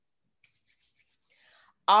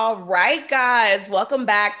All right, guys, welcome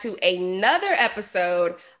back to another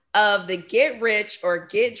episode of the Get Rich or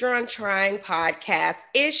Get Drunk Trying podcast.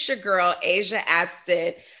 It's your girl, Asia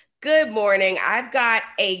Abston. Good morning. I've got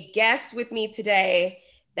a guest with me today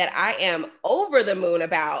that I am over the moon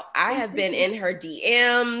about. I have been in her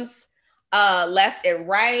DMs left and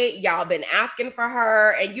right. Y'all been asking for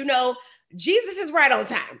her, and Jesus is right on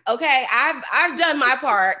time. Okay. I've done my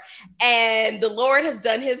part, and the Lord has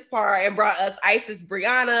done his part and brought us Isis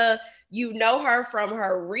Brianna. You know her from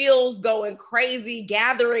her reels going crazy,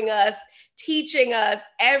 gathering us, teaching us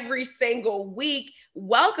every single week.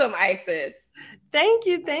 Welcome, Isis. Thank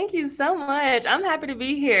you. Thank you so much. I'm happy to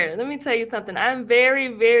be here. Let me tell you something. I'm very,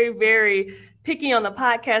 very, very picky on the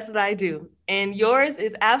podcast that I do. And yours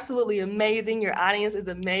is absolutely amazing. Your audience is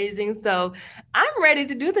amazing. So I'm ready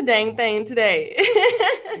to do the dang thing today.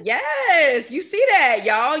 Yes, you see that,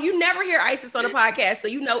 y'all. You never hear Isis on a podcast, so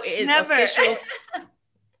you know it is Never. official.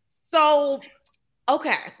 So,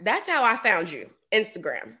 okay, that's how I found you,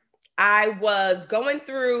 Instagram. I was going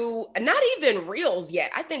through not even reels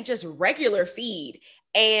yet, I think just regular feed.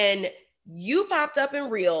 And you popped up in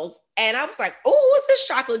reels, and I was like, oh, what's this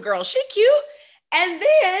chocolate girl? She cute. And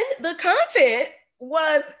then the content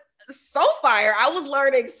was so fire. I was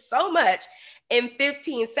learning so much. In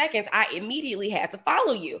 15 seconds, I immediately had to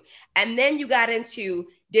follow you. And then you got into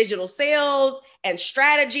digital sales and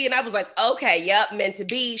strategy. And I was like, okay, yep, meant to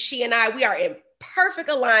be. She and I, we are in perfect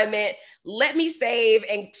alignment. Let me save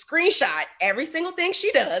and screenshot every single thing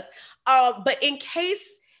she does. But in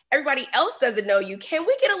case everybody else doesn't know you, can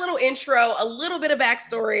we get a little intro, a little bit of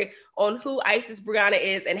backstory on who Isis Brianna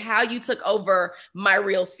is and how you took over my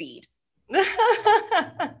Reels feed? Well,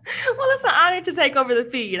 it's an honor to take over the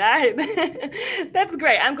feed. That's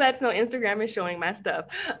great. I'm glad to know Instagram is showing my stuff.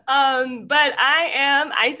 But I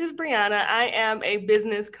am Isis Brianna. I am a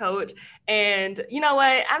business coach. And you know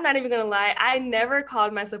what? I'm not even going to lie. I never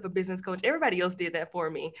called myself a business coach. Everybody else did that for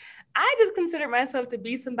me. I just considered myself to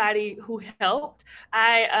be somebody who helped.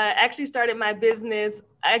 I actually started my business,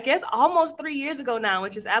 I guess, almost 3 years ago now,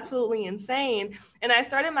 which is absolutely insane. And I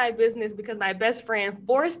started my business because my best friend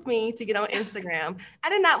forced me to get on Instagram. I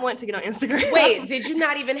did not want to get on Instagram. Wait, did you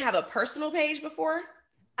not even have a personal page before?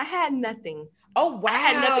 I had nothing. Oh, wow. I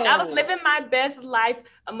had nothing. I was living my best life,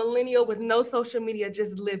 a millennial with no social media,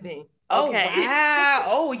 just living. Okay. Oh, wow.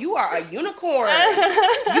 Oh, you are a unicorn.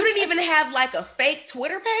 You didn't even have like a fake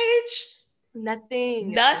Twitter page?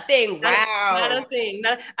 Nothing. Wow. Not a thing.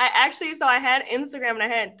 I had Instagram and I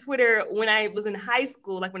had Twitter when I was in high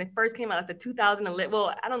school, like when it first came out, like the 2011.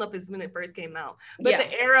 Well, I don't know if it's when it first came out, but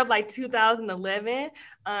the era of like 2011. And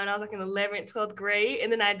I was like in 11th, 12th grade.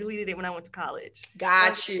 And then I deleted it when I went to college.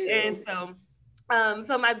 Got you. And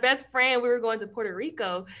so my best friend, we were going to Puerto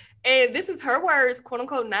Rico, and this is her words, quote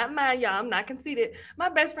unquote, not mine, y'all. I'm not conceited. My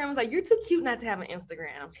best friend was like, "You're too cute not to have an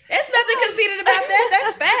Instagram." There's nothing conceited about that.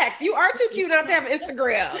 That's facts. You are too cute not to have an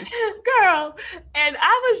Instagram. Girl. And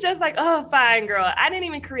I was just like, oh, fine, girl. I didn't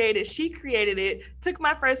even create it. She created it, took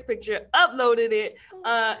my first picture, uploaded it,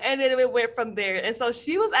 and then it went from there. And so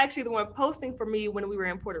she was actually the one posting for me when we were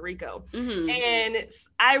in Puerto Rico. Mm-hmm. And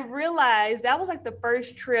I realized that was like the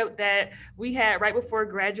first trip that we had right before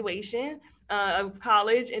graduation of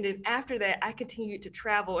college. And then after that, I continued to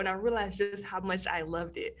travel, and I realized just how much I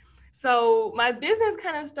loved it. So my business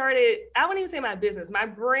kind of started, I wouldn't even say my business, my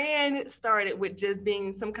brand started with just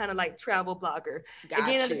being some kind of like travel blogger.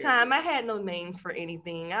 Again, at the time, I had no names for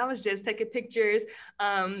anything. I was just taking pictures.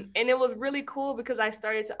 And it was really cool because I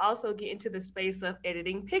started to also get into the space of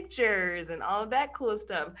editing pictures and all of that cool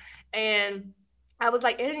stuff. And I was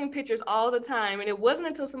like editing pictures all the time. And it wasn't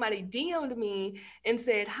until somebody DM'd me and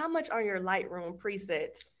said, how much are your Lightroom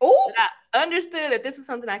presets? Oh, I understood that this is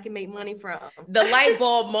something I can make money from. The light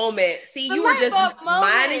bulb moment. See, you were just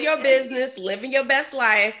minding your business, living your best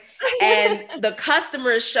life. And the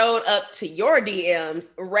customers showed up to your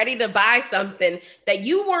DMs ready to buy something that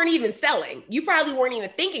you weren't even selling. You probably weren't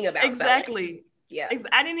even thinking about selling. Yeah.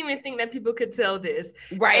 I didn't even think that people could sell this.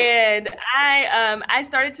 Right. And I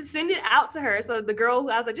started to send it out to her. So the girl,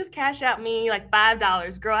 I was like, just cash out me like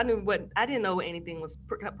 $5. Girl, I didn't know what anything was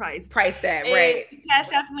priced. Priced at, right.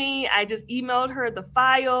 Cash out to me. I just emailed her the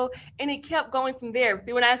file, and it kept going from there.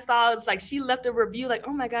 When I saw, it's like she left a review like,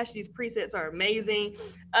 oh my gosh, these presets are amazing.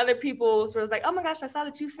 Other people sort of was like, oh my gosh, I saw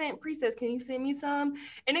that you sent presets. Can you send me some?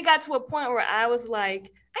 And it got to a point where I was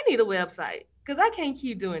like, I need a website, because I can't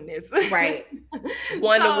keep doing this. Right.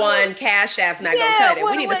 One-to-one Cash App not gonna cut it.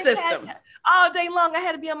 We need a system. All day long, I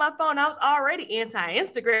had to be on my phone. I was already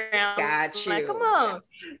anti-Instagram. Got you. Like, come on.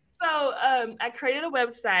 So I created a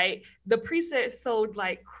website. The presets sold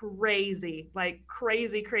like crazy,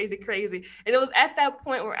 crazy. And it was at that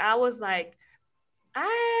point where I was like,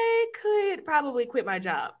 I could probably quit my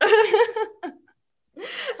job.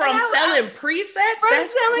 From selling presets?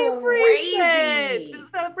 That's crazy.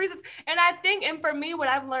 Selling presets. And I think, and for me, what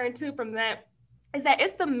I've learned too from that is that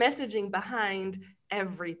it's the messaging behind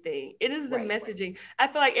everything. It is the messaging. I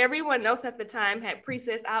feel like everyone else at the time had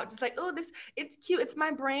presets out, just like, oh, it's cute. It's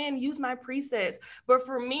my brand. Use my presets. But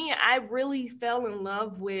for me, I really fell in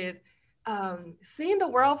love with seeing the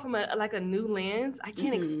world from a new lens. I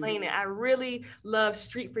can't explain it. I really love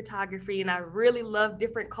street photography and I really love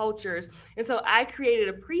different cultures. And so I created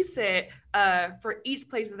a preset for each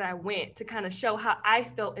place that I went to kind of show how I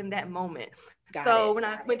felt in that moment. When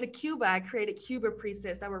I went to Cuba, I created Cuba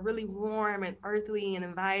presets that were really warm and earthly and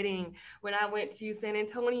inviting. When I went to San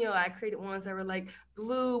Antonio, I created ones that were like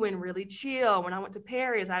blue and really chill. When I went to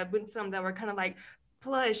Paris, I went some that were kind of like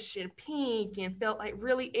plush and pink and felt like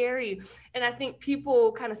really airy. And I think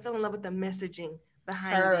people kind of fell in love with the messaging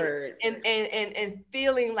behind it and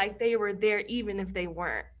feeling like they were there even if they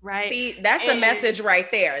weren't, right? See, that's a message right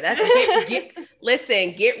there. That's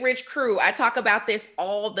listen, Get Rich Crew. I talk about this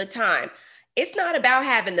all the time. It's not about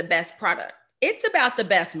having the best product. It's about the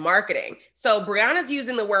best marketing. So Brianna's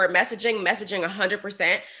using the word messaging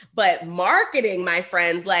 100%, but marketing, my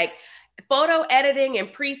friends, like photo editing and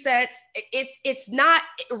presets, it's not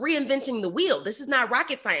reinventing the wheel. This is not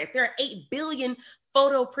rocket science. There are 8 billion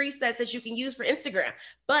photo presets that you can use for Instagram,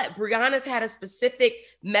 but Brianna's had a specific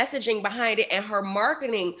messaging behind it and her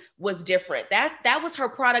marketing was different. That was her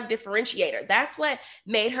product differentiator. That's what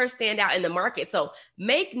made her stand out in the market. So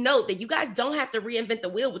make note that you guys don't have to reinvent the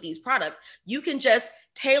wheel with these products. You can just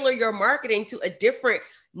tailor your marketing to a different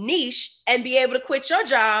niche and be able to quit your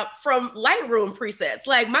job from Lightroom presets.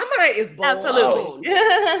 Like, my mind is blown. Absolutely.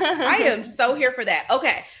 I am so here for that.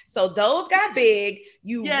 Okay, so those got big.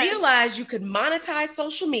 You realized you could monetize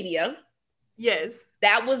social media. Yes.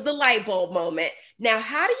 That was the light bulb moment. Now,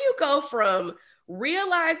 how do you go from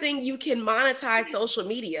realizing you can monetize social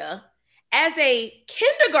media as a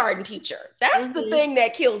kindergarten teacher? That's the thing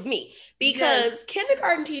that kills me, because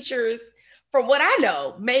kindergarten teachers, from what I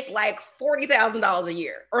know, make like $40,000 a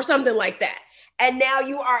year or something like that. And now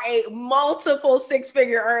you are a multiple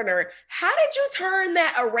 6-figure earner. How did you turn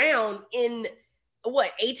that around in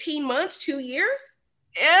 18 months, 2 years?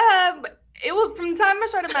 It was, from the time I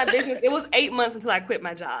started my business, it was 8 months until I quit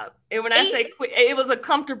my job. And when I say quit, it was a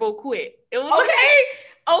comfortable quit. It was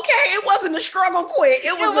okay. It wasn't a struggle quit.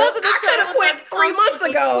 I could have quit 3 months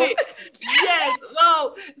ago. Yes.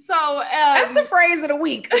 Well, so that's the phrase of the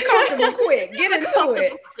week. A comfortable quit. Get into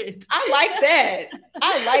it. I like that.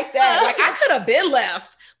 Like, I could have been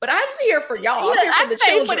left, but I'm here for y'all. I'm here for the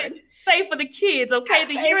children. Stay for the kids, okay?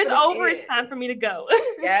 The year is over. It's time for me to go.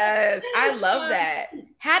 Yes, I love that.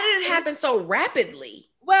 How did it happen so rapidly?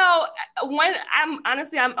 Well,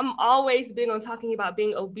 I'm always big on talking about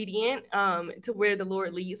being obedient to where the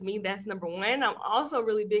Lord leads me. That's number one. I'm also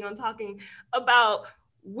really big on talking about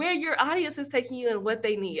where your audience is taking you and what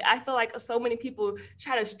they need. I feel like so many people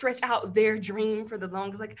try to stretch out their dream for the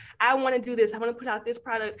longest. Like, I want to do this. I want to put out this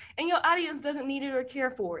product, and your audience doesn't need it or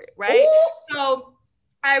care for it, right? Ooh. So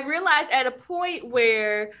I realized at a point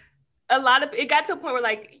where it got to a point where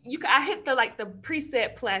I hit the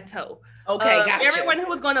preset plateau. Okay, gotcha. Everyone who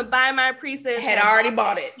was going to buy my presets had already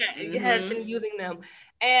bought it. Had been using them.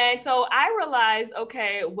 And so I realized,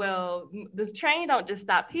 okay, well, this train don't just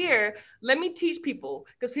stop here. Let me teach people,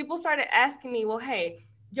 because people started asking me, well, hey,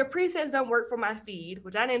 your presets don't work for my feed,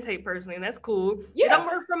 which I didn't take personally, and that's cool. Yeah. It don't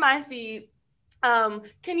work for my feed.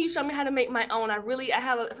 Can you show me how to make my own? I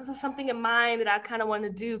have something in mind that I kind of want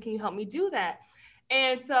to do. Can you help me do that?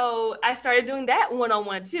 And so I started doing that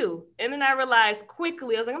one-on-one too. And then I realized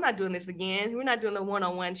quickly, I was like, I'm not doing this again. We're not doing the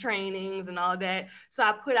one-on-one trainings and all that. So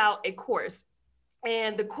I put out a course.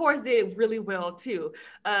 And the course did really well too.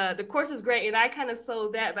 The course is great. And I kind of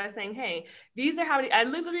sold that by saying, hey, these are I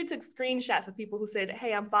literally took screenshots of people who said,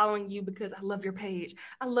 hey, I'm following you because I love your page.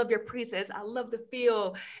 I love your presets. I love the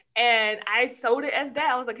feel. And I sold it as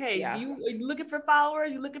that. I was like, hey, you looking for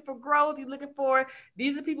followers? You looking for growth? You looking for,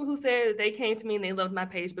 these are people who said that they came to me and they loved my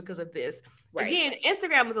page because of this. Right. Again,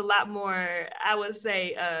 Instagram was a lot more, I would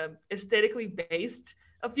say, aesthetically based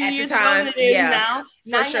a few years ago than it is now.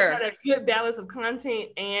 Now you got a good balance of content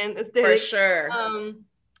and aesthetic. For sure.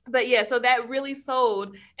 But yeah, so that really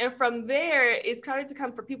sold. And from there, it started to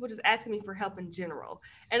come for people just asking me for help in general.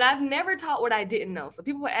 And I've never taught what I didn't know. So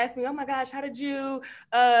people would ask me, oh my gosh, how did you,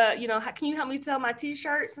 can you help me sell my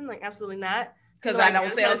t-shirts? I'm like, absolutely not. Because I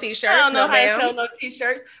don't sell t-shirts. I don't know no, how ma'am. to sell no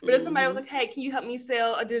t-shirts. But if somebody was like, hey, can you help me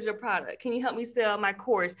sell a digital product? Can you help me sell my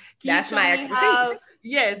course? That's my expertise.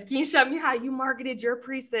 Yes. Can you show me how you marketed your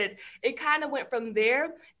presets? It kind of went from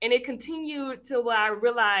there, and it continued till I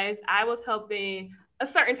realized I was helping a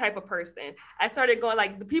certain type of person. I started going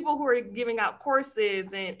like the people who are giving out courses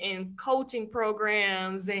and coaching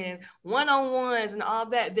programs and one-on-ones and all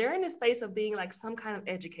that. They're in the space of being like some kind of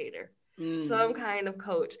educator. Some kind of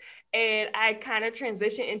coach. And I kind of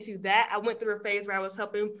transitioned into that. I went through a phase where I was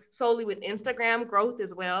helping solely with Instagram growth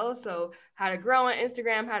as well. So how to grow on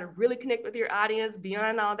Instagram, how to really connect with your audience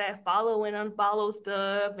beyond all that follow and unfollow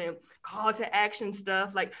stuff and call to action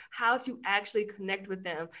stuff, like how to actually connect with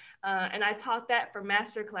them. And I taught that for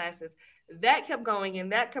master classes. That kept going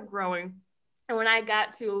and that kept growing. And when I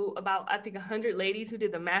got to about, I think 100 ladies who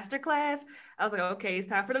did the master class, I was like, okay, it's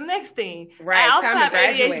time for the next thing. Right, I also time to have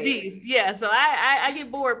graduate. ADHD. Yeah, so I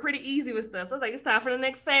get bored pretty easy with stuff. So I was like, it's time for the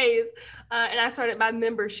next phase. And I started my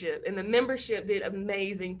membership, and the membership did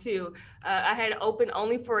amazing too. I had open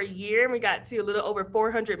only for a year, and we got to a little over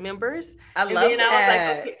 400 members. I love that.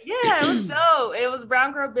 I was like, okay, yeah, it was dope. It was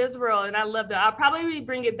Brown Girl Biz World, and I loved it. I'll probably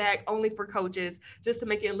bring it back only for coaches, just to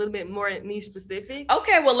make it a little bit more niche specific.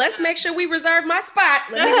 Okay, well, let's make sure we reserve my spot.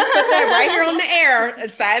 Let me just put that right here on the air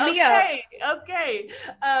and sign me up. Okay.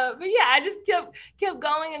 But yeah, I just kept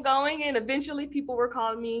going and going, and eventually people were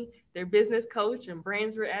calling me their business coach, and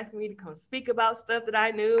brands were asking me to come speak about stuff that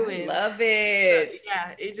I knew. And love it.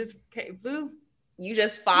 Yeah, it just flew. You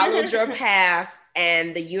just followed your path,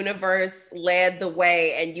 and the universe led the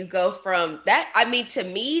way, and you go from that. I mean, to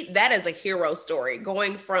me, that is a hero story,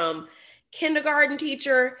 going from kindergarten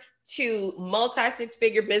teacher to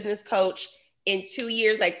multi-six-figure business coach in 2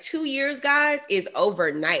 years. Like 2 years, guys, is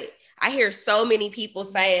overnight. I hear so many people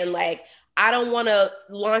saying like, I don't want to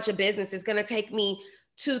launch a business. It's going to take me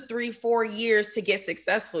 2, 3, 4 years to get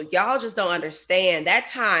successful. Y'all just don't understand. That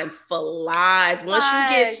time flies. Once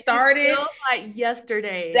you get started, it feels like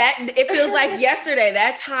yesterday. It feels like yesterday.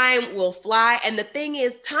 That time will fly. And the thing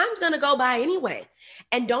is, time's going to go by anyway.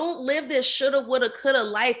 And don't live this shoulda, woulda, coulda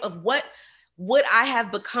life of what would I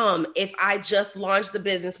have become if I just launched the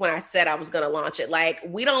business when I said I was going to launch it. Like,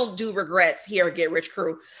 we don't do regrets here at Get Rich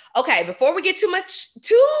Crew. Okay, before we get too much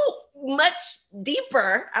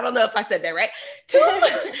deeper, I don't know if I said that right, too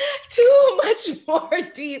much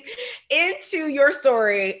more deep into your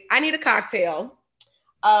story, I need a cocktail.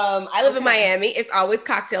 I live in Miami. It's always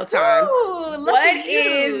cocktail time. Ooh, what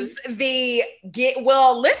is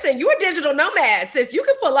listen, you're a digital nomad, sis. You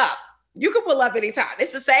can pull up. You can pull up anytime.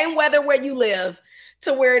 It's the same weather where you live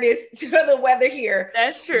to where it is to the weather here.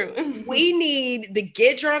 That's true. We need the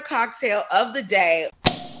Get Drunk cocktail of the day.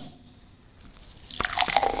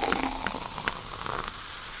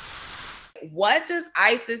 What does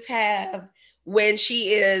Isis have when she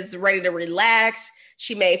is ready to relax?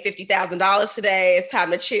 She made $50,000 today. It's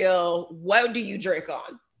time to chill. What do you drink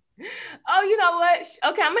on? Oh, you know what?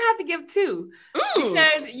 Okay, I'm gonna have to give two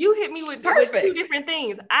because you hit me with two different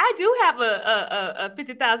things. I do have a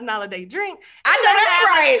 $50,000 day drink. I know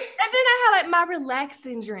that's right. And then I have like my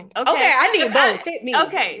relaxing drink. Okay, I need both. Hit me.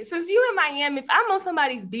 Okay, since you in Miami, if I'm on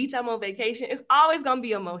somebody's beach, I'm on vacation, it's always gonna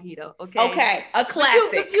be a mojito. Okay, a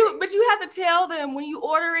classic. But you have to tell them when you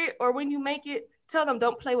order it or when you make it, tell them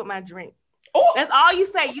don't play with my drink. Ooh. That's all you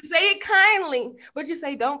say. You say it kindly, but you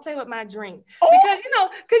say, don't play with my drink. Because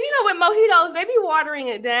with mojitos, they be watering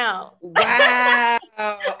it down. Wow.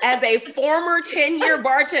 As a former 10-year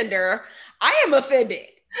bartender, I am offended.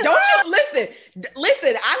 Don't you listen,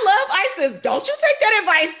 I love Isis. Don't you take that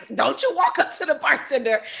advice. Don't you walk up to the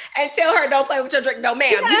bartender and tell her don't play with your drink. No,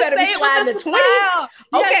 ma'am, you better be sliding the 20.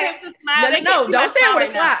 Okay. No, don't say it with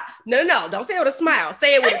a smile. No, don't say it with a smile.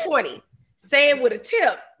 Say it with a 20. Say it with a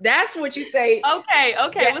tip. That's what you say. Okay.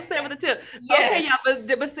 Let's say it with a tip. Yes. Okay,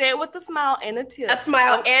 y'all, but say it with a smile and a tip. A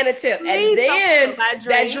smile and a tip. And then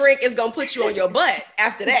that drink is going to put you on your butt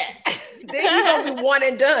after that. Then you're going to be one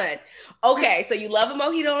and done. Okay, so you love a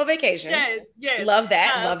mojito on vacation. Yes. Love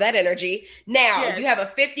that. Love that energy. Now, you have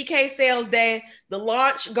a 50K sales day. The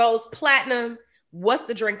launch goes platinum. What's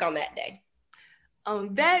the drink on that day?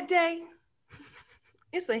 On that day,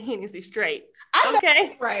 it's a Hennessy straight.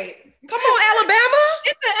 Okay. Right. Come on, Alabama.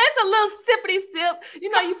 It's a little sippity sip. You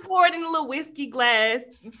know, you pour it in a little whiskey glass.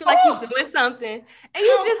 You feel like you're doing something. And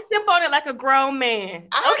you just sip on it like a grown man.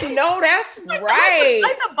 I know that's right.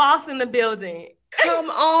 Like the boss in the building. Come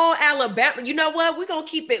on, Alabama. You know what? We're going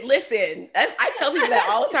to keep it. Listen, I tell people that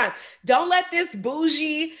all the time. Don't let this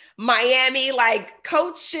bougie Miami, like,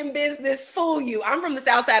 coaching business fool you. I'm from the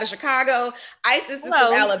south side of Chicago. Isis is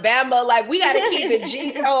from Alabama. Like, we got to keep it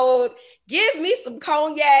G code. Give me some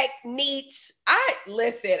cognac, neat.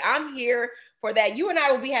 Listen, I'm here for that. You and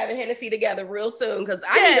I will be having Hennessy together real soon because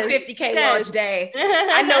I need a 50K launch day.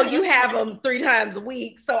 I know you have them 3 times a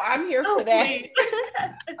week, so I'm here for that.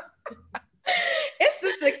 It's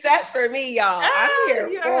the success for me, y'all. I'm here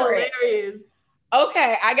for hilarious. It.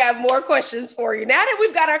 Okay, I got more questions for you. Now that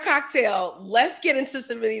we've got our cocktail, let's get into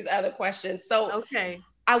some of these other questions. So,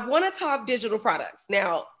 I want to talk digital products.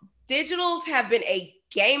 Now, digitals have been a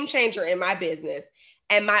game changer in my business.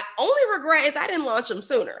 And my only regret is I didn't launch them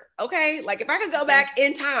sooner. Okay. Like if I could go back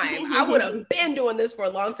in time, I would have been doing this for a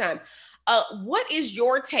long time. What is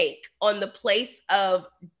your take on the place of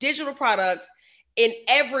digital products in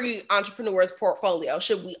every entrepreneur's portfolio?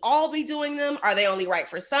 Should we all be doing them? Are they only right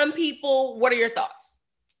for some people? What are your thoughts?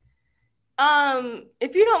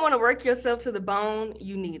 If you don't want to work yourself to the bone,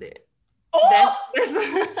 you need it. Oh!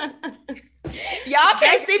 Y'all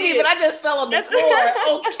can't see me, but I just fell on the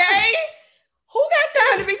floor. Okay. Who got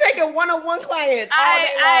time to be taking one-on-one clients all day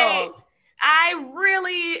long? I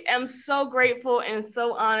really am so grateful and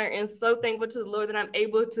so honored and so thankful to the Lord that I'm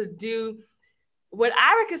able to do what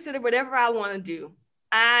I would consider whatever I want to do.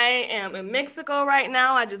 I am in Mexico right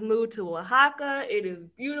now. I just moved to Oaxaca. It is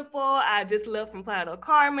beautiful. I just left from Playa del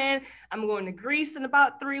Carmen. I'm going to Greece in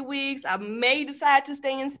about 3 weeks. I may decide to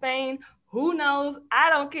stay in Spain. Who knows? I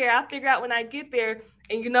don't care. I'll figure out when I get there.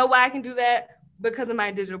 And you know why I can do that? Because of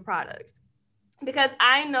my digital products. Because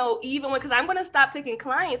I know because I'm going to stop taking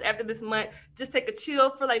clients after this month, just take a chill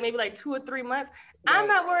for maybe 2 or 3 months. Right. I'm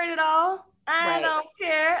not worried at all. I don't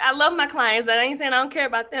care. I love my clients. I ain't saying I don't care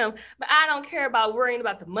about them, but I don't care about worrying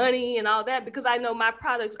about the money and all that because I know my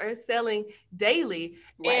products are selling daily.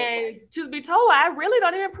 Right. And truth be told, I really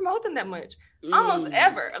don't even promote them that much. Almost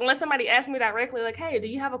ever, unless somebody asks me directly, like, hey, do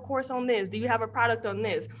you have a course on this? Do you have a product on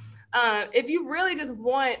this? If you really just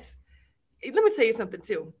want, let me tell you something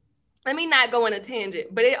too. Let me not go on a tangent,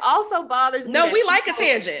 but it also bothers me. No, we like a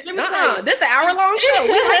tangent. This is an hour-long show.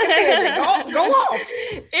 We like a tangent. Go off.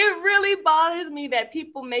 It really bothers me that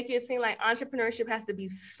people make it seem like entrepreneurship has to be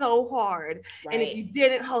so hard. Right. And if you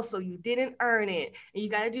didn't hustle, you didn't earn it. And you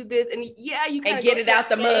got to do this. And you kind of get it out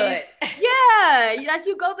the mud. Yeah. Like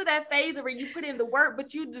you go through that phase where you put in the work,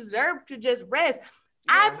 but you deserve to just rest.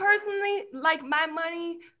 Yeah. I personally like my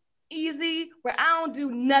money easy where I don't do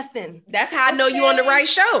nothing. That's how I know you're on the right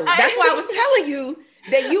show. That's why I was telling you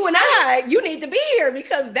that you need to be here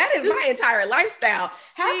because that is my entire lifestyle.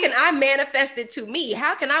 How can I manifest it to me?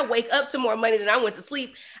 How can I wake up to more money than I went to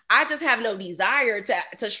sleep? I just have no desire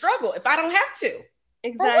to struggle if I don't have to.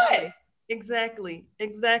 Exactly. Exactly.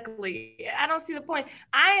 I don't see the point.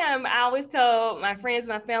 I always tell my friends,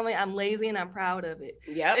 my family, I'm lazy and I'm proud of it.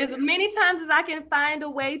 Yep. As many times as I can find a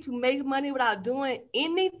way to make money without doing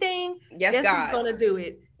anything, guess who's going to do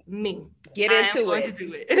it? Me. Get into it. To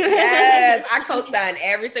do it. Yes, I co-sign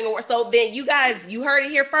every single word. So then you guys, you heard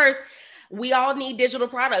it here first. We all need digital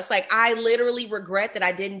products. Like I literally regret that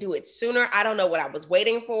I didn't do it sooner. I don't know what I was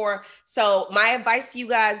waiting for. So my advice to you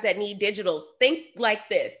guys that need digitals, think like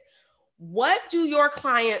this. What do your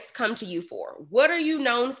clients come to you for? What are you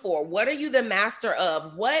known for? What are you the master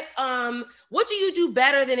of? What do you do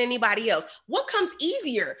better than anybody else? What comes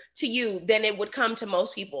easier to you than it would come to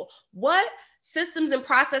most people? What systems and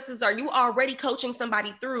processes are you already coaching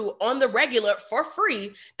somebody through on the regular for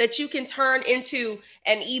free that you can turn into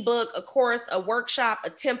an ebook, a course, a workshop,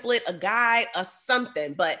 a template, a guide, a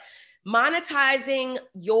something? But monetizing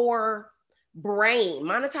your brain,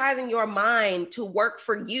 monetizing your mind to work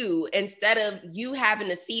for you instead of you having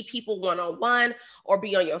to see people one-on-one or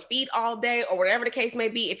be on your feet all day or whatever the case may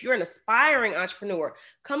be. If you're an aspiring entrepreneur,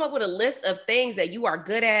 come up with a list of things that you are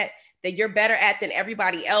good at, that you're better at than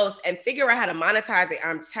everybody else, and figure out how to monetize it.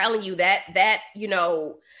 I'm telling you that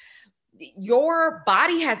your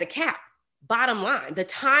body has a cap. Bottom line, the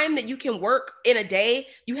time that you can work in a day,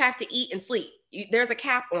 you have to eat and sleep. There's a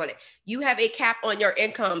cap on it. You have a cap on your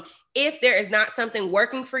income. If there is not something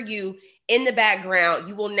working for you in the background,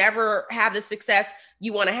 you will never have the success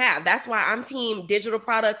you want to have. That's why I'm team digital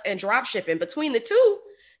products and drop shipping. Between the two,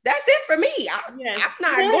 that's it for me. I'm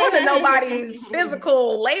not going to nobody's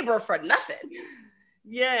physical labor for nothing.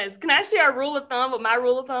 Yes. Can I share a rule of thumb? What my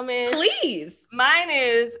rule of thumb is? Please. Mine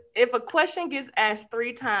is if a question gets asked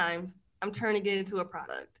 3 times, I'm turning it into a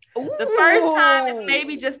product. Ooh. The first time is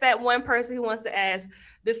maybe just that one person who wants to ask.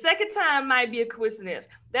 The second time might be a coincidence.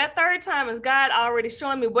 That third time is God already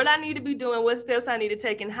showing me what I need to be doing, what steps I need to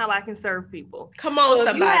take, and how I can serve people. Come on, so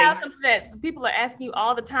somebody. If you have something that people are asking you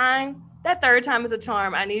all the time, that third time is a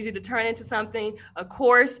charm. I need you to turn into something, a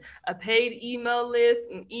course, a paid email list,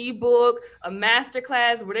 an ebook, a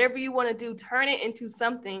masterclass, whatever you want to do, turn it into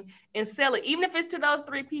something and sell it, even if it's to those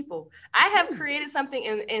 3 people. I have created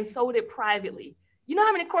something and sold it privately. You know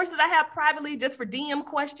how many courses I have privately just for DM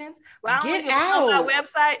questions? Where I don't even put on my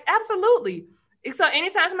website? Absolutely. So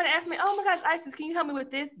anytime somebody asks me, oh my gosh, Isis, can you help me with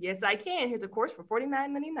this? Yes, I can. Here's a course for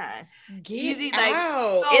 $49.99. Easy,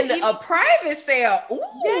 out. So in a private sale. Ooh.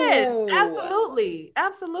 Yes, absolutely.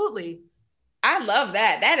 Absolutely. I love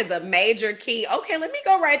that. That is a major key. Okay, let me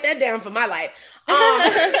go write that down for my life.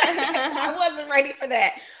 I wasn't ready for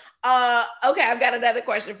that. Okay, I've got another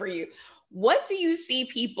question for you. What do you see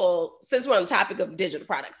people, since we're on the topic of digital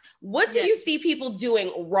products, what do you see people doing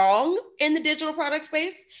wrong in the digital product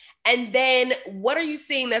space? And then what are you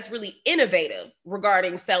seeing that's really innovative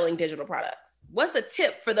regarding selling digital products? What's the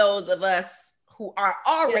tip for those of us who are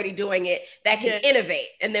already doing it that can innovate?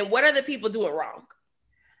 And then what are the people doing wrong?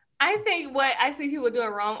 I think what I see people doing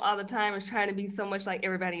wrong all the time is trying to be so much like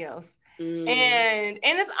everybody else. And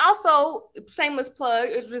it's also, shameless plug,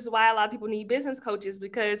 it's just why a lot of people need business coaches,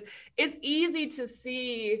 because it's easy to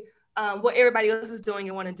see what everybody else is doing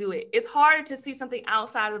and want to do it. It's harder to see something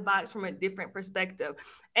outside of the box from a different perspective.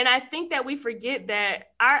 And I think that we forget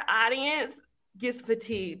that our audience gets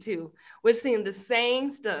fatigued too. We're seeing the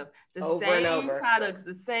same stuff, the over same products,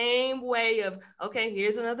 the same way of, okay,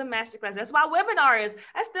 here's another masterclass. That's why webinars,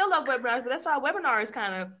 I still love webinars, but that's why webinars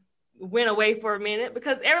kind of went away for a minute,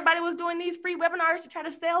 because everybody was doing these free webinars to try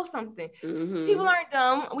to sell something. People aren't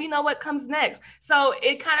dumb. We know what comes next. So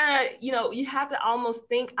it kind of, you have to almost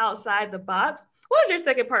think outside the box. What was your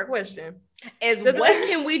second part question? Is what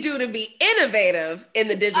can we do to be innovative in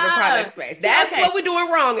the digital product space? That's what we're doing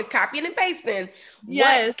wrong, is copying and pasting.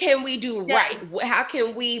 Yes. What can we do right? How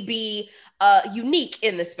can we be unique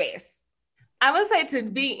in the space? I would say to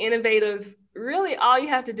be innovative, really all you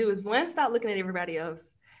have to do is, 1, stop looking at everybody else.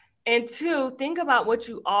 And 2, think about what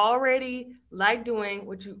you already like doing,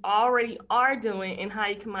 what you already are doing, and how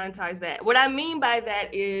you can monetize that. What I mean by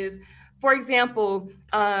that is, for example,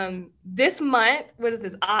 this month, what is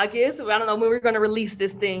this, August? I don't know when we're going to release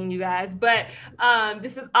this thing, you guys, but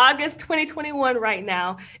this is August 2021 right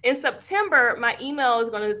now. In September, my email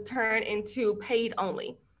is going to turn into paid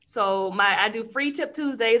only. So I do free tip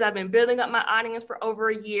Tuesdays. I've been building up my audience for over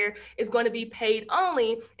a year. It's going to be paid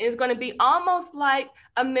only. And it's going to be almost like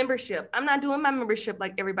a membership. I'm not doing my membership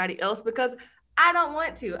like everybody else, because I don't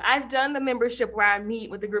want to. I've done the membership where I meet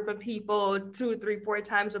with a group of people 2, 3, 4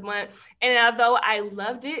 times a month. And although I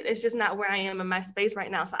loved it, it's just not where I am in my space right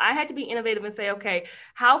now. So I had to be innovative and say, okay,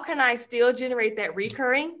 how can I still generate that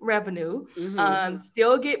recurring revenue,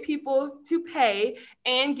 still get people to pay,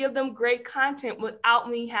 and give them great content without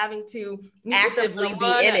me having to actively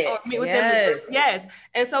be in it. Meet with them. Yes.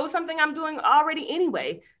 And so it's something I'm doing already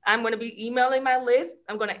anyway. I'm going to be emailing my list.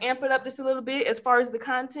 I'm going to amp it up just a little bit as far as the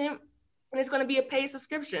content. And it's going to be a paid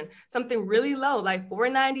subscription, something really low, like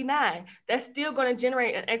 $4.99. That's still going to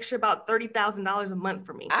generate an extra about $30,000 a month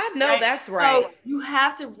for me. I know, right? That's right. So you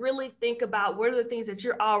have to really think about what are the things that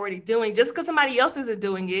you're already doing. Just because somebody else isn't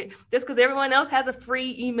doing it, just because everyone else has a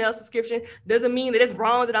free email subscription, doesn't mean that it's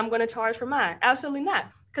wrong that I'm going to charge for mine. Absolutely not,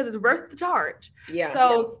 because it's worth the charge.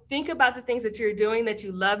 So think about the things that you're doing that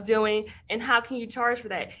you love doing, and how can you charge for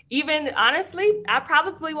that? Even honestly, I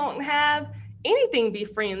probably won't have anything be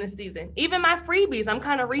free in this season. Even my freebies, I'm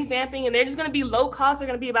kind of revamping, and they're just going to be low cost. They're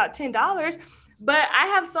going to be about $10. But I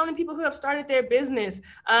have so many people who have started their business,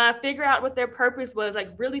 figure out what their purpose was,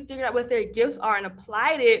 like really figured out what their gifts are and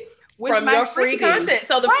applied it with from your free content.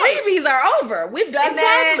 So the freebies are over. We've done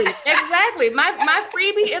that. Exactly. My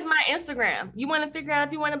freebie is my Instagram. You want to figure out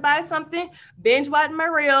if you want to buy something, binge watch my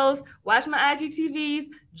reels, watch my IGTVs,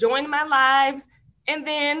 join my lives, and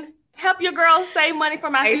then help your girl save money for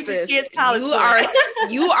my future kids' college.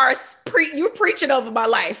 You're preaching over my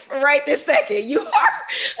life right this second. You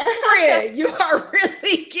are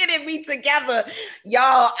really getting me together.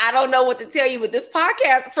 Y'all, I don't know what to tell you with this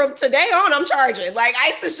podcast. From today on, I'm charging. Like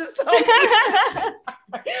Isis just told me.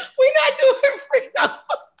 We're not doing free no.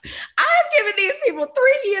 I've given these people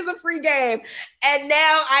 3 years of free game, and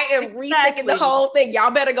now I am rethinking the whole thing. Y'all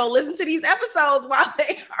better go listen to these episodes while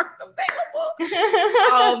they are available.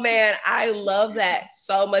 Oh man, I love that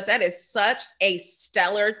so much. That is such a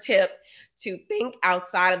stellar tip, to think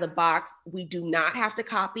outside of the box. We do not have to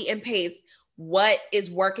copy and paste what is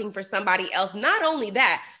working for somebody else. Not only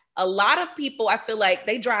that, A lot of people, I feel like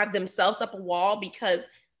they drive themselves up a wall because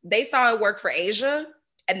they saw it work for Asia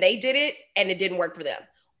and they did it and it didn't work for them.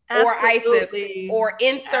 Absolutely. Or ISIS or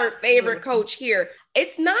insert favorite coach here.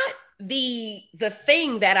 It's not the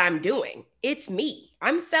thing that I'm doing. It's me.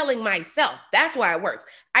 I'm selling myself. That's why it works.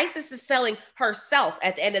 ISIS is selling herself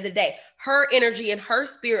at the end of the day. Her energy and her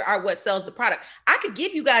spirit are what sells the product. I could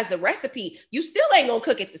give you guys the recipe. You still ain't gonna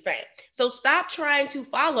cook it the same. So stop trying to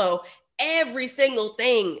follow every single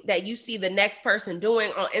thing that you see the next person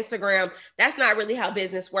doing on Instagram. That's not really how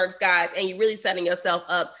business works, guys. And you're really setting yourself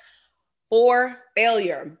up for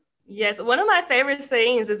failure. Yes, one of my favorite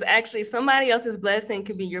sayings is actually somebody else's blessing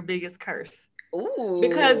can be your biggest curse. Ooh.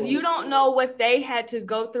 Because you don't know what they had to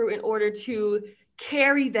go through in order to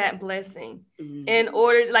carry that blessing. In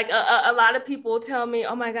order, like a lot of people tell me,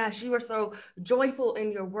 oh my gosh, you are so joyful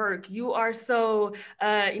in your work. You are so,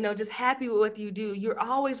 just happy with what you do. You're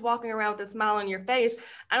always walking around with a smile on your face.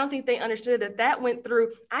 I don't think they understood that went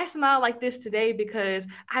through. I smile like this today because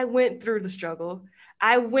I went through the struggle.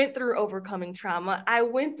 I went through overcoming trauma. I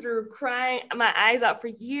went through crying my eyes out for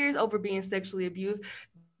years over being sexually abused.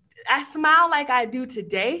 I smile like I do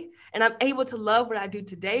today, and I'm able to love what I do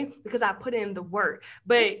today because I put in the work.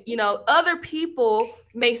 But, other people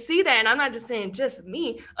may see that, and I'm not just saying just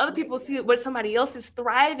me. Other people see what somebody else is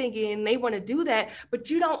thriving in, and they want to do that, but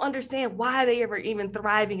you don't understand why they ever even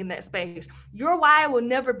thriving in that space. Your why will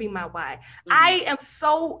never be my why. I am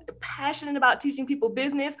so passionate about teaching people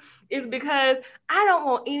business is because I don't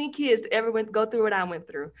want any kids to ever go through what I went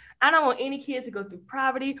through. I don't want any kids to go through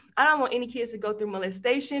poverty. I don't want any kids to go through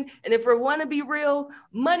molestation. And if we want to be real,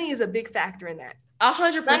 money is a big factor in that.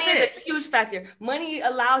 100%. Money is a huge factor. Money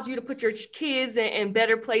allows you to put your kids in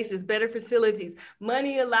better places, better facilities.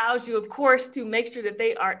 Money allows you, of course, to make sure that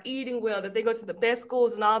they are eating well, that they go to the best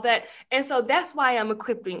schools and all that. And so that's why I'm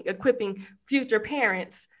equipping future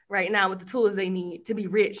parents right now with the tools they need to be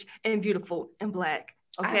rich and beautiful and Black.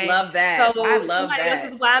 Okay. I love that. So I love that. Somebody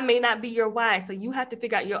else's why may not be your why. So you have to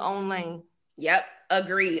figure out your own lane. Yep.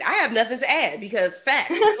 Agreed. I have nothing to add because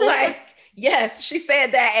facts. Yes, she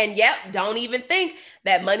said that. And yep, don't even think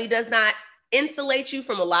that money does not insulate you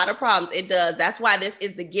from a lot of problems. It does. That's why this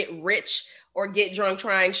is the Get Rich or Get Drunk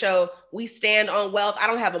Trying show. We stand on wealth. I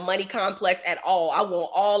don't have a money complex at all. I want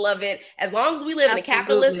all of it. As long as we live in a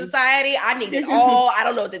capitalist society, I need it all. I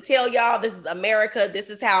don't know what to tell y'all. This is America. This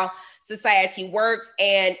is how society works.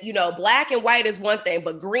 And, Black and white is one thing,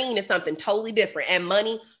 but green is something totally different. And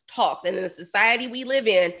money talks. And in the society we live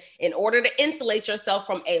in order to insulate yourself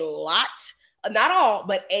from a lot, not all,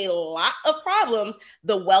 but a lot of problems,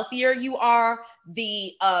 the wealthier you are,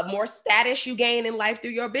 the more status you gain in life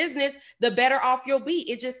through your business, the better off you'll be.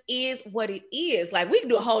 It just is what it is. Like, we can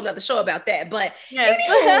do a whole nother show about that. But yes.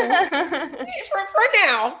 Anywho, for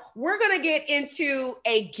now, we're going to get into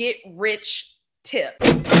a get rich tip.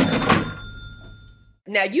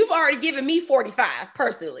 Now, you've already given me 45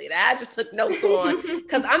 personally that I just took notes on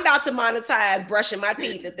because I'm about to monetize brushing my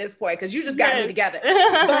teeth at this point because you just got me together.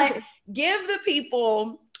 But give the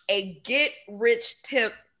people a get rich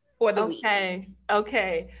tip for the week.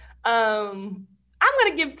 Okay. I'm going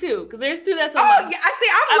to give two because there's two that's yeah, I see.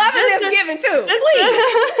 I'm loving this giving too.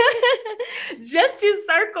 Please. Just to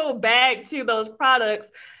circle back to those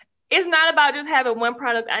products, it's not about just having one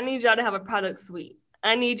product. I need y'all to have a product suite.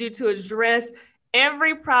 I need you to address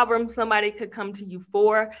every problem somebody could come to you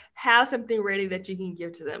for, have something ready that you can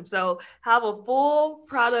give to them. So have a full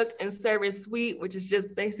product and service suite, which is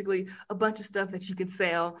just basically a bunch of stuff that you can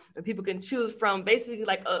sell that people can choose from, basically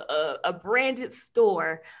like a branded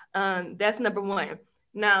store. That's number one.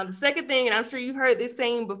 Now, the second thing, and I'm sure you've heard this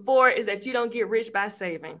saying before, is that you don't get rich by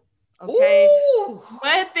saving. Okay. Ooh.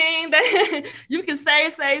 One thing that you can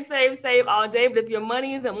save all day, but if your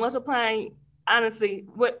money isn't multiplying, honestly,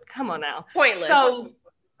 come on now. Pointless. So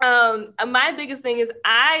my biggest thing is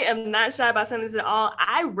I am not shy about saying this at all.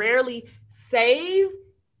 I rarely save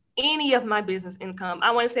any of my business income.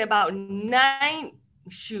 I want to say about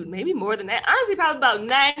maybe more than that. Honestly, probably about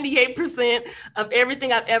 98% of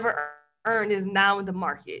everything I've ever earned is now in the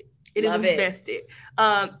market. It is invested.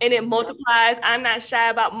 And it multiplies. I'm not shy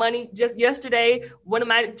about money. Just yesterday, one of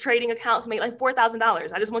my trading accounts made like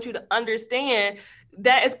 $4,000. I just want you to understand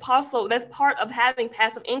that is possible. That's part of having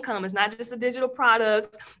passive income. It's not just the digital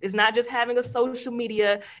products. It's not just having a social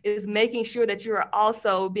media. It's making sure that you're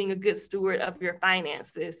also being a good steward of your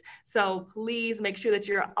finances. So please make sure that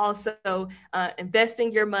you're also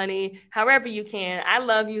investing your money however you can. I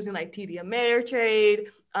love using like TD Ameritrade.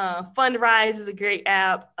 Fundrise is a great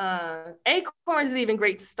app. Acorns is even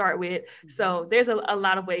great to start with. So there's a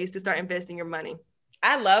lot of ways to start investing your money.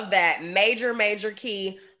 I love that. Major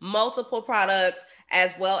key. multiple products,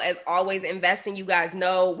 as well as always investing. You guys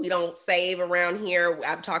know we don't save around here.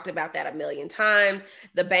 I've talked about that a million times.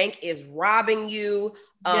 The bank is robbing you.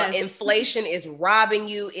 Yes. Inflation is robbing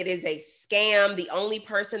you. It is a scam. The only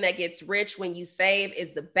person that gets rich when you save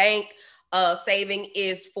is the bank. Saving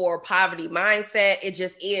is for poverty mindset. It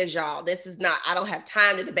just is, y'all. This is not, I don't have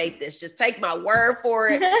time to debate this. Just take my word for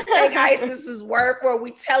it. Take Isis's word for it.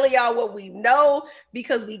 We telling y'all what we know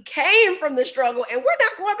because we came from the struggle and we're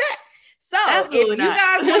not going back. So Absolutely if you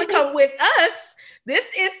guys want to come with us, this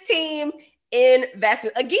is Team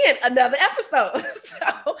Investment. Again, another episode.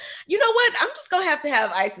 So you know what? I'm just gonna have to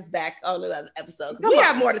have Isis back on another episode because we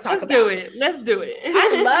have more to talk about. Let's do it.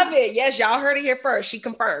 I love it. Yes, y'all heard it here first. She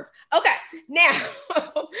confirmed. Okay, now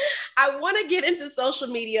I want to get into social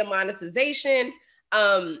media monetization.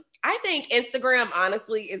 I think Instagram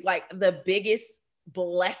honestly is like the biggest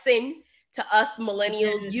blessing to us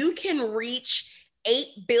millennials. Mm-hmm. You can reach 8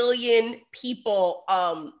 billion people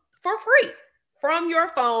for free from your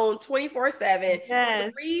phone 24/7,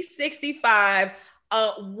 365.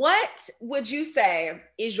 What would you say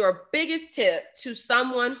is your biggest tip to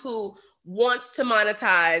someone who wants to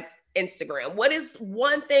monetize Instagram? What is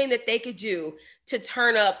one thing that they could do to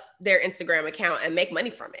turn up their Instagram account and make money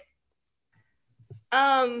from it?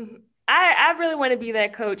 I really want to be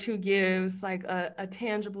that coach who gives like a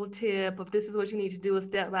tangible tip of this is what you need to do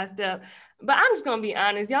step by step. But I'm just gonna be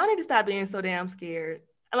honest, y'all need to stop being so damn scared.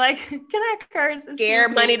 Like, can I curse?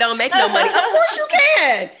 Scared money don't make no money. Of course you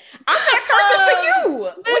can. I'm not cursing for you.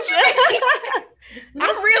 What you mean?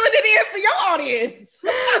 I'm reeling it in for your audience.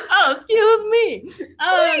 Oh, excuse me.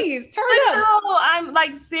 Please turn up. No, I'm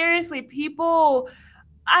like, seriously, people.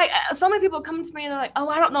 So many people come to me and they're like, oh,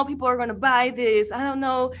 I don't know if people are going to buy this. I don't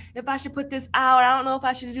know if I should put this out. I don't know if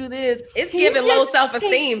I should do this. It's giving low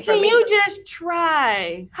self-esteem for me. Can you just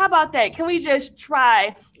try? How about that? Can we just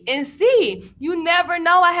try and see? You never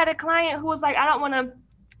know. I had a client who was like, I don't want to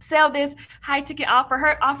sell this high ticket offer.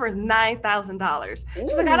 Her offer is $9,000.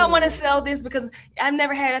 She's like, I don't want to sell this because I've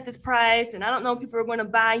never had it at this price and I don't know if people are going to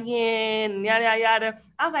buy in and yada, yada, yada.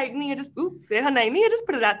 I was like, Nia, said her name. Nia, just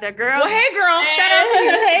put it out there, girl. Well, hey, girl. Shout out to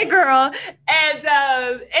you. Hey, girl.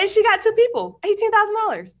 And she got 2 people,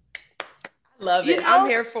 $18,000. Love it. I'm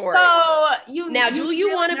here for it. Now, do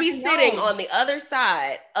you want to be sitting on the other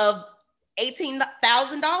side of $18,000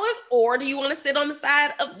 or do you want to sit on the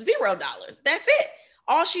side of $0? That's it.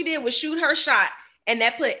 All she did was shoot her shot and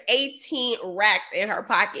that put 18 racks in her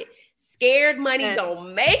pocket. Scared money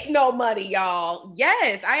don't make no money, y'all.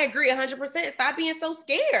 Yes, I agree 100%. Stop being so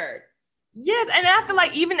scared. Yes, and I feel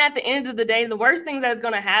like even at the end of the day, the worst thing that's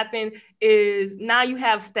going to happen is now you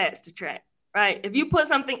have stats to track, right? If you put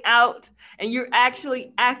something out and you're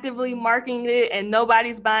actually actively marketing it and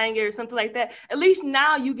nobody's buying it or something like that, at least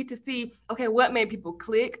now you get to see, okay, what made people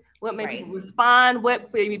click? What made people respond?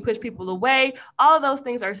 What maybe push people away? All of those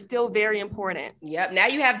things are still very important. Yep. Now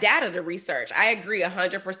you have data to research. I agree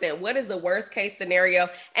 100%. What is the worst case scenario?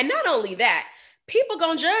 And not only that, people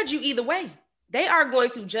gonna judge you either way. They are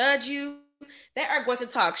going to judge you. They are going to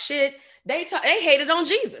talk shit. They hated on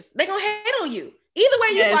Jesus. They gonna hate on you. Either way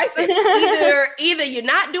you slice it, either you're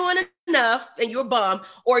not doing enough and you're a bum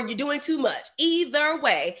or you're doing too much. Either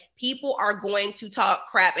way, people are going to talk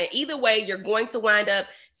crap. And either way, you're going to wind up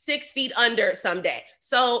 6 feet under someday.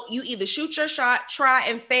 So you either shoot your shot, try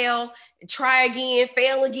and fail, try again,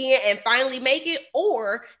 fail again, and finally make it,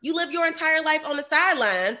 or you live your entire life on the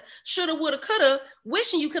sidelines, shoulda, woulda, coulda,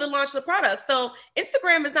 wishing you could have launched the product. So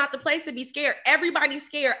Instagram is not the place to be scared. Everybody's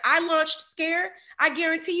scared. I launched scared. I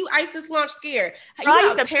guarantee you, Isis launched scared. You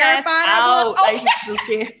know how terrified I was?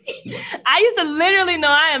 I used to literally, no,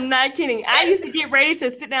 I am not kidding. I used to get ready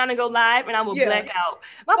to sit down and go live and I would black out.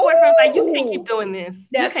 My boyfriend was like, you can't keep doing this.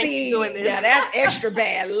 Now, that's extra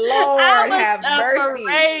bad. Lord have mercy.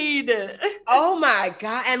 Afraid. Oh my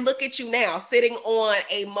God. And look at you now sitting on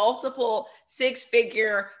a multiple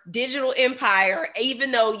 6-figure digital empire,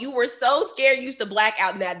 even though you were so scared you used to black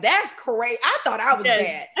out. Now that's crazy. I thought I was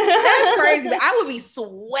bad. That's crazy. But I would be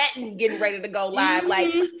sweating getting ready to go live,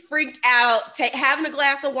 like freaked out, having a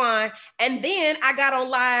glass of wine. And then I got on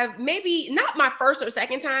live, maybe not my first or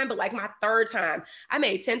second time, but like my third time. I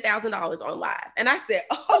made $10,000 on live. And I said,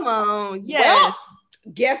 oh, come on. Yes. Well,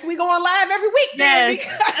 guess we going live every week then,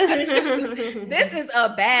 because this is a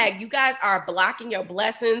bag. You guys are blocking your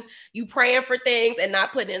blessings. You praying for things and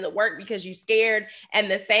not putting in the work because you scared. And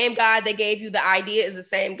the same God that gave you the idea is the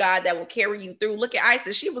same God that will carry you through. Look at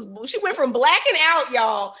Isis. She went from blacking out,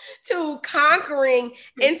 y'all, to conquering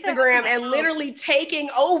Instagram and literally taking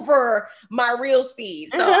over my Reels feed.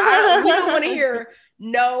 So we don't want to hear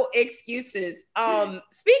No excuses.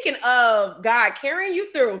 Speaking of God carrying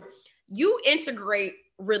you through, you integrate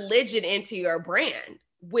religion into your brand,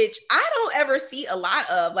 which I don't ever see a lot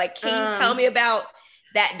of. Like, can you tell me about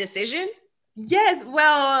that decision? Yes.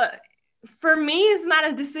 Well, for me, it's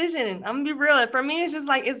not a decision. I'm gonna be real. For me, it's just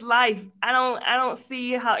like it's life. I don't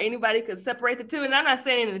see how anybody could separate the two. And I'm not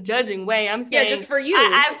saying in a judging way. I'm saying just for you.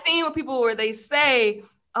 I've seen with people where they say,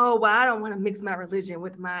 "Oh, well, I don't want to mix my religion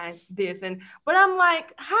with my this," but I'm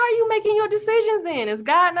like, how are you making your decisions then? Is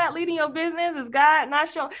God not leading your business? Is God not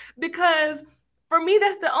showing? Because for me,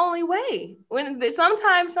 that's the only way. When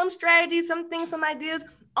sometimes some strategies, some things, some ideas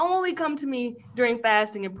only come to me during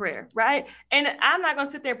fasting and prayer, right? And I'm not going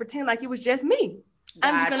to sit there and pretend like it was just me.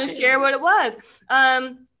 I'm just going to share what it was.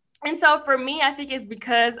 And so for me, I think it's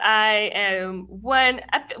because I am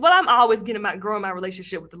I'm always growing my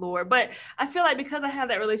relationship with the Lord, but I feel like because I have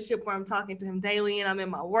that relationship where I'm talking to him daily and I'm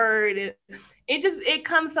in my word, it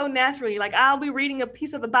comes so naturally. Like I'll be reading a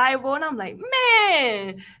piece of the Bible and I'm like,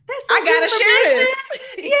 man, I gotta share this.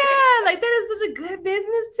 Yeah, like that is such a good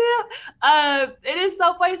business tip. It is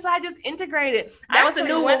so funny. So I just integrate it. That was a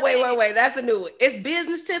new one. Wait. That's a new one. It's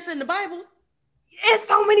business tips in the Bible. It's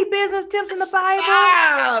so many business tips in the Bible.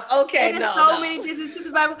 Stop. Okay, many business tips in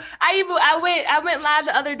the Bible. I went live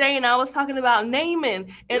the other day and I was talking about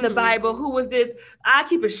Naaman in the Bible, who was this. I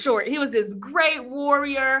keep it short. He was this great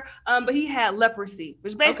warrior, but he had leprosy,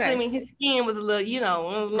 which basically means his skin was a little,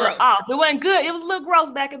 off. It wasn't good. It was a little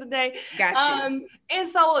gross back in the day. Gotcha. And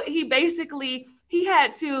so he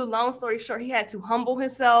had to, long story short, he had to humble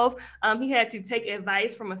himself. He had to take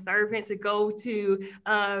advice from a servant to go to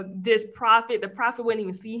this prophet. The prophet wouldn't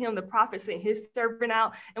even see him. The prophet sent his servant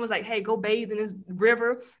out and was like, hey, go bathe in this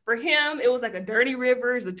river. For him, it was like a dirty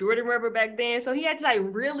river. It's a Jordan River back then. So he had to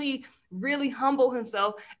really humble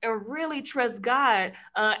himself and really trust God.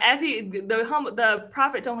 The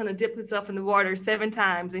prophet told him to dip himself in the water 7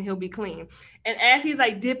 times and he'll be clean. And as he's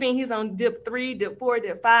like dipping, he's on dip 3, dip 4,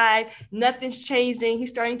 dip 5, nothing's changing.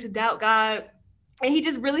 He's starting to doubt God. And he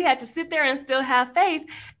just really had to sit there and still have faith.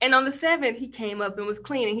 And on the 7th, he came up and was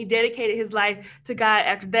clean and he dedicated his life to God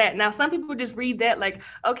after that. Now, some people just read that like,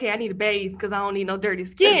 okay, I need to bathe because I don't need no dirty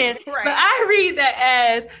skin. Right. But I read that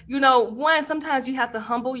as, one, sometimes you have to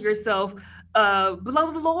humble yourself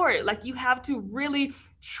below the Lord. Like you have to really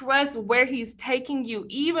trust where he's taking you,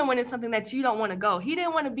 even when it's something that you don't want to go. He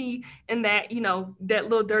didn't want to be in that, that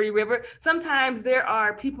little dirty river. Sometimes there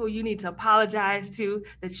are people you need to apologize to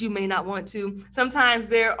that you may not want to. Sometimes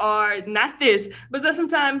there are not this, but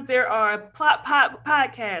sometimes there are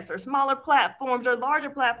podcasts or smaller platforms or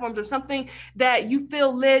larger platforms or something that you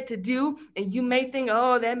feel led to do. And you may think,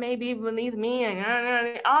 oh, that may be beneath me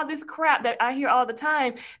and all this crap that I hear all the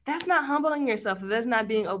time. That's not humbling yourself. That's not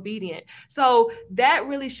being obedient. So that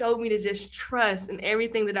really showed me to just trust in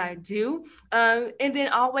everything that I do, and then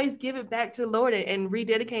always give it back to the Lord and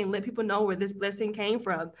rededicate and let people know where this blessing came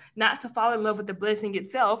from. Not to fall in love with the blessing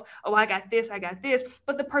itself. Oh, I got this,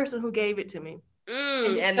 but the person who gave it to me.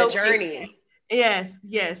 And the journey. Yes.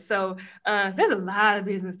 So there's a lot of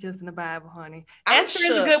business tips in the Bible, honey. Esther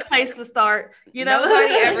is a good place to start.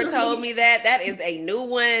 Nobody ever told me that. That is a new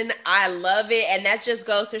one. I love it. And that just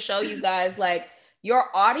goes to show you guys, like, your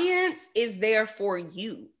audience is there for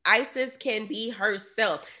you. Isis can be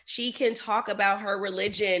herself. She can talk about her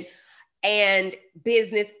religion and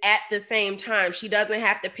business at the same time. She doesn't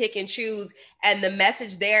have to pick and choose. And the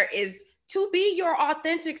message there is to be your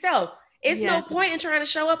authentic self. It's no point in trying to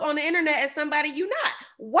show up on the internet as somebody you're not.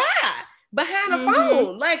 Why? Behind a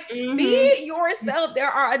phone. Like, be yourself.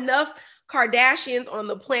 There are enough Kardashians on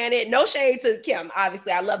the planet. No shade to Kim.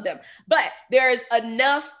 Obviously, I love them. But there is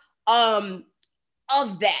enough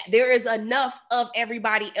of that. There is enough of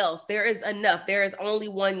everybody else. There is enough. There is only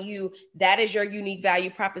one you. That is your unique value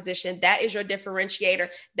proposition. That is your differentiator.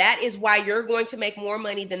 That is why you're going to make more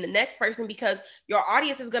money than the next person, because your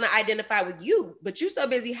audience is going to identify with you, but you're so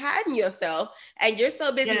busy hiding yourself and you're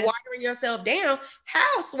so busy watering yourself down.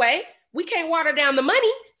 How, Sway? We can't water down the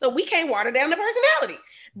money, so we can't water down the personality.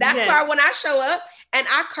 That's why when I show up and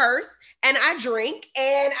I curse and I drink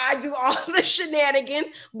and I do all the shenanigans,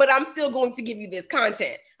 but I'm still going to give you this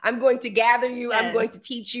content. I'm going to gather you. I'm going to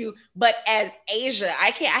teach you. But as Asia,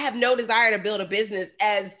 I have no desire to build a business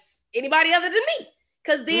as anybody other than me.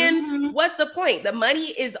 Because then what's the point? The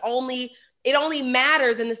money it only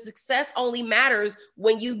matters, and the success only matters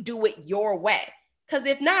when you do it your way. Because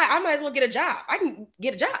if not, I might as well get a job. I can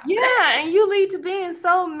get a job. Yeah, and you lead to being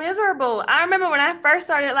so miserable. I remember when I first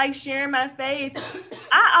started sharing my faith,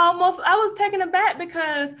 I was taken aback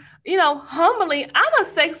because, humbly, I'm a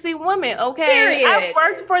sexy woman, okay? Period. I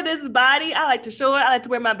worked for this body. I like to show it. I like to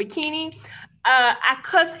wear my bikini. I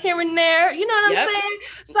cuss here and there, you know what I'm saying?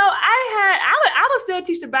 So I would still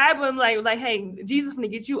teach the Bible and like, hey, Jesus gonna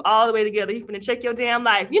get you all the way together. He's gonna check your damn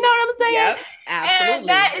life. You know what I'm saying? Yep, absolutely. And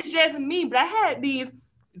that is just me. But I had these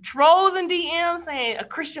trolls and DMs saying a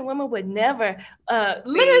Christian woman would never,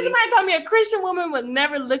 literally somebody told me a Christian woman would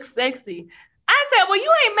never look sexy. I said, well, you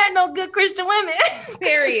ain't met no good Christian women.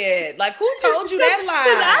 Period. Like, who told you that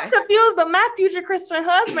lie? I'm confused, but my future Christian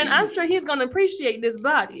husband, I'm sure he's going to appreciate this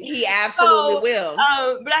body. He absolutely will.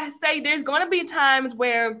 But I say there's going to be times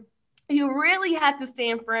where you really have to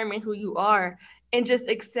stand firm in who you are and just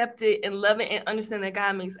accept it and love it and understand that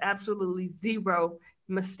God makes absolutely zero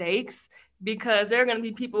mistakes, because there are going to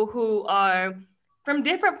be people who are from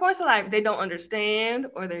different points of life. They don't understand,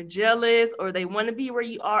 or they're jealous, or they want to be where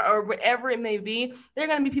you are, or wherever it may be. There are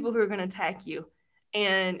going to be people who are going to attack you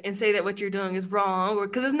and say that what you're doing is wrong, or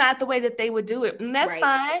because it's not the way that they would do it. And that's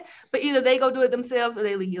fine. But either they go do it themselves or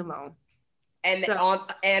they leave you alone. And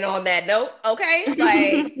on that note, okay,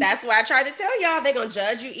 like that's what I tried to tell y'all. They're going to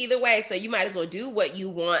judge you either way. So you might as well do what you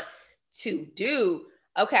want to do.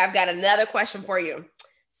 Okay, I've got another question for you.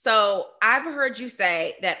 So I've heard you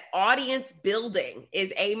say that audience building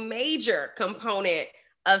is a major component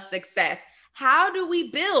of success. How do we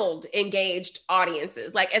build engaged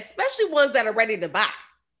audiences, like especially ones that are ready to buy?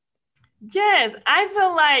 Yes, I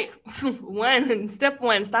feel like step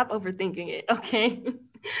one, stop overthinking it, okay?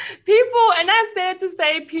 People, and that's sad to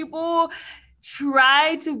say, people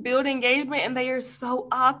try to build engagement and they are so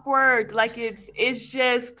awkward. Like it's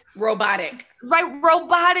just robotic. Right,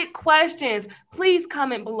 robotic questions. Please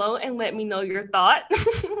comment below and let me know your thought.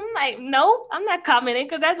 Like, no, I'm not commenting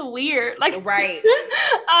because that's weird. Like, right.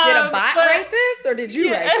 Did a bot write this or did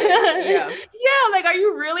you write this? Yeah. Yeah, like, are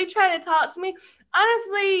you really trying to talk to me?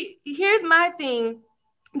 Honestly, here's my thing.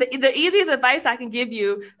 The easiest advice I can give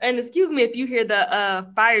you, and excuse me if you hear the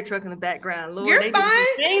fire truck in the background. Lord, you're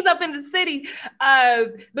fine. Things up in the city.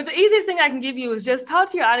 But the easiest thing I can give you is just talk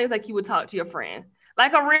to your audience like you would talk to your friend.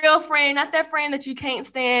 Like a real friend, not that friend that you can't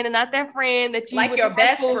stand, and not that friend that you like your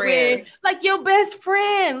best friend. Like your best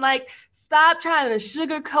friend. Like, stop trying to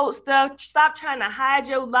sugarcoat stuff. Stop trying to hide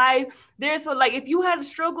your life. Like if you had a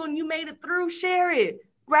struggle and you made it through, share it.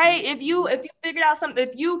 Right? If you figured out something,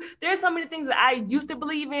 there's so many things that I used to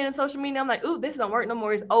believe in social media. I'm like, ooh, this don't work no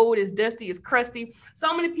more. It's old, it's dusty, it's crusty.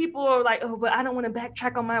 So many people are like, oh, but I don't want to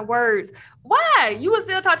backtrack on my words. Why? You would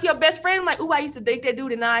still talk to your best friend like, ooh, I used to date that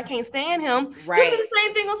dude and now I can't stand him. Right. You do the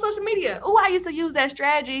same thing on social media. Ooh, I used to use that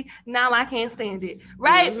strategy. Now I can't stand it.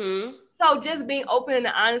 Right? Mm-hmm. So just being open and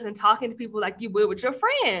honest and talking to people like you would with your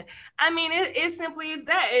friend. I mean, it simply is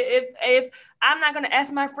that. If I'm not going to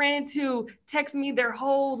ask my friend to text me their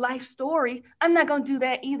whole life story, I'm not going to do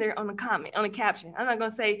that either on the caption. I'm not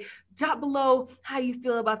going to say, drop below how you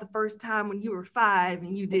feel about the first time when you were 5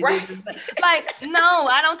 and you did this. Like, no,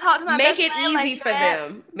 I don't talk to my Make it easy for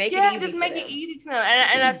them. Make it easy. Just make it easy to them.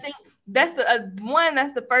 And I think that's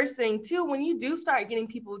the first thing too. When you do start getting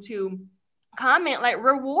people to comment, like,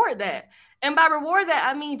 reward that. And by reward that,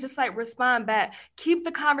 I mean just like respond back. Keep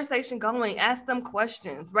the conversation going. Ask them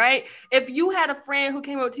questions, right? If you had a friend who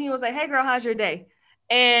came up to you and was like, hey girl, how's your day?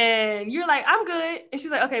 And you're like, I'm good. And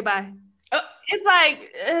she's like, okay, bye. It's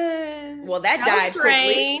like, well, that died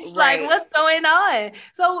strange. Quickly. Right. Like, what's going on?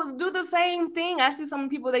 So do the same thing. I see some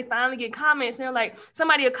people, they finally get comments and they're like,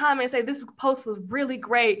 somebody will comment and say, this post was really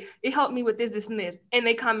great. It helped me with this, this, and this. And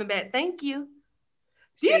they comment back, thank you.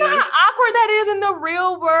 Do you know how awkward that is in the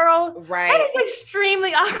real world? Right. That is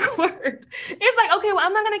extremely awkward. It's like, okay, well,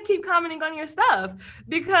 I'm not going to keep commenting on your stuff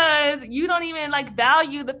because you don't even like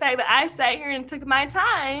value the fact that I sat here and took my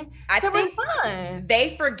time to respond.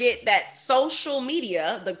 They forget that social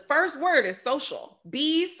media, the first word is social.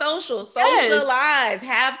 Be social, socialize,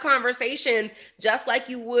 have conversations just like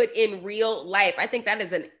you would in real life. I think that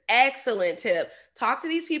is an excellent tip. Talk to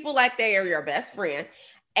these people like they are your best friend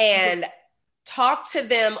and talk to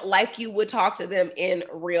them like you would talk to them in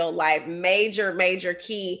real life. Major, major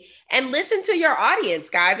key. And listen to your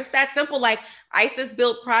audience, guys. It's that simple. Like, Isis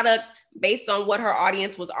built products based on what her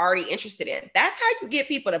audience was already interested in. That's how you get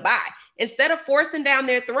people to buy. Instead of forcing down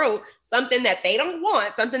their throat something that they don't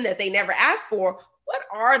want, something that they never asked for, what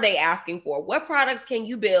are they asking for? What products can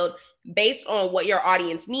you build based on what your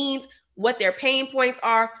audience needs, what their pain points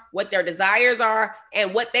are, what their desires are,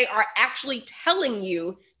 and what they are actually telling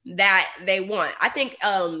you that they want? I think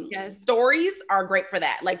stories are great for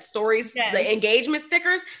that. Like stories, the engagement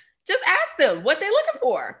stickers, just ask them what they're looking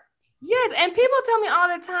for. Yes, and people tell me all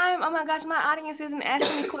the time, oh my gosh, my audience isn't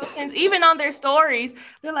asking me questions. Even on their stories,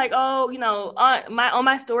 they're like, oh, you know, on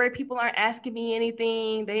my story, people aren't asking me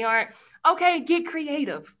anything. They aren't Okay, get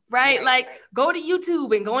creative, right? Like go to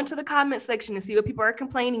YouTube and go into the comment section and see what people are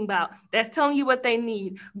complaining about. That's telling you what they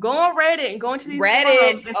need. Go on Reddit and go into these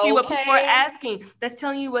forums and see what people are asking. That's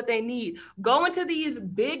telling you what they need. Go into these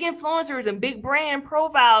big influencers and big brand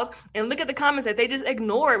profiles and look at the comments that they just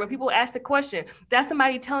ignore when people ask the question. That's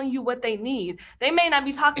somebody telling you what they need. They may not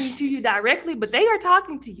be talking to you directly, but they are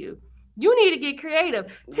talking to you. You need to get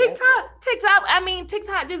creative.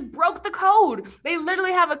 TikTok just broke the code. They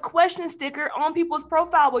literally have a question sticker on people's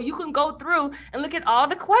profile where you can go through and look at all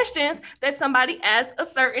the questions that somebody asked a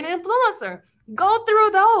certain influencer. Go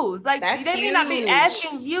through those. Like, they may not be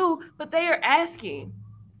asking you, but they are asking.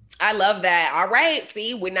 I love that. All right.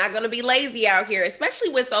 See, we're not going to be lazy out here, especially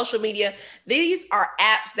with social media. These are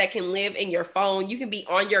apps that can live in your phone. You can be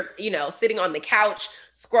on your, sitting on the couch,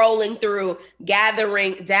 scrolling through,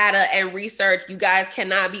 gathering data and research. You guys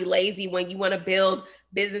cannot be lazy when you want to build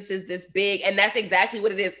businesses this big. And that's exactly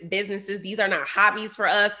what it is. Businesses. These are not hobbies for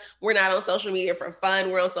us. We're not on social media for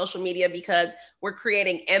fun. We're on social media because we're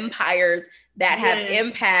creating empires that have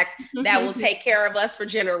impact, that will take care of us for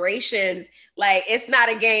generations. Like, it's not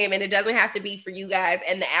a game, and it doesn't have to be for you guys.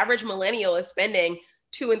 And the average millennial is spending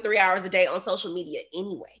 2 and 3 hours a day on social media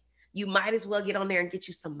anyway. You might as well get on there and get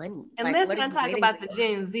you some money. And let's not talk about the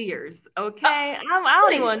Gen Zers, okay? I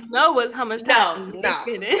don't even know how much time. No.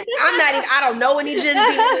 I don't know any Gen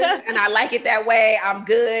Zers, and I like it that way. I'm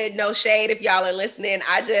good. No shade if y'all are listening.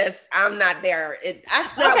 I'm not there. I'm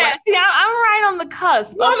right on the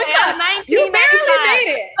cusp. You're on the cusp. You barely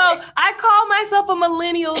made it. So I call myself a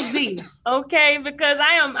millennial Z, okay? Because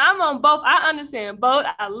I'm on both. I understand both.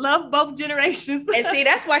 I love both generations. And see,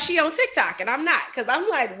 that's why she on TikTok and I'm not, because I'm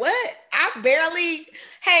like, what? I'm barely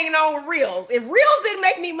hanging on with Reels. If Reels didn't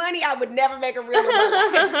make me money, I would never make a Reel in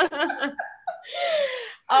my life.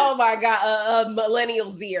 Oh my God.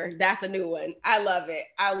 Millennial Zer. That's a new one. I love it.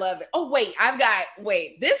 Oh,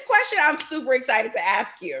 wait, this question I'm super excited to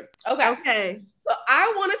ask you. Okay. So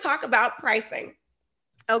I want to talk about pricing.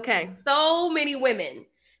 Okay. So many women,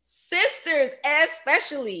 sisters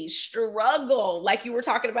especially, struggle, like you were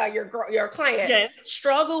talking about your client,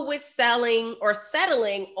 struggle with selling or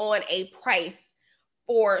settling on a price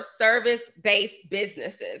for service-based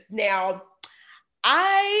businesses. Now,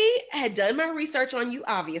 I had done my research on you,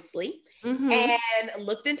 obviously, and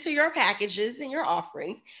looked into your packages and your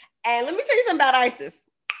offerings. And let me tell you something about Isis.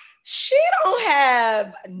 She don't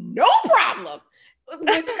have no problem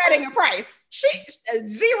with setting a price. She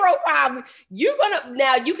zero problem. You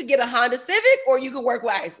could get a Honda Civic or you could work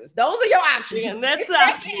with Isis. Those are your options. Yeah, that's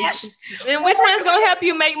options. And which one's gonna help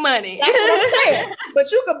you make money? That's what I'm saying. But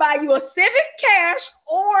you could buy you a Civic cash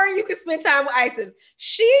or you could spend time with Isis.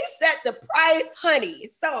 She set the price, honey.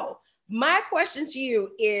 So my question to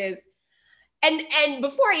you is, and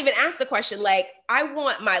before I even ask the question, like, I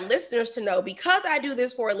want my listeners to know, because I do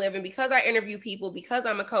this for a living, because I interview people, because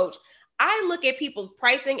I'm a coach, I look at people's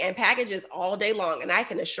pricing and packages all day long. And I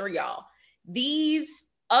can assure y'all, these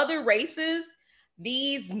other races,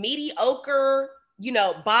 these mediocre,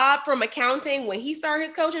 Bob from accounting, when he started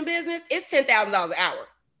his coaching business, it's $10,000 an hour.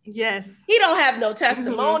 Yes. He don't have no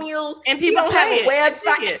testimonials. And people don't have a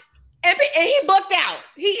website. And he booked out.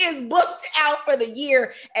 He is booked out for the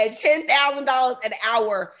year at $10,000 an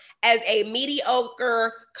hour as a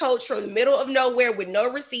mediocre coach from the middle of nowhere with no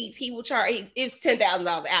receipts. He will charge, it's $10,000 an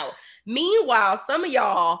hour. Meanwhile, some of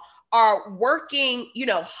y'all are working,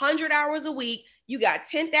 100 hours a week. You got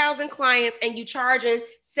 10,000 clients and you charging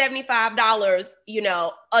 $75,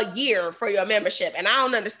 a year for your membership. And I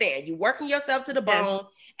don't understand. You working yourself to the bone.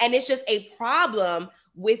 And it's just a problem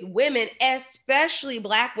with women, especially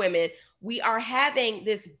Black women. We are having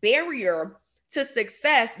this barrier to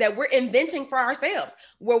success that we're inventing for ourselves,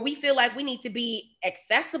 where we feel like we need to be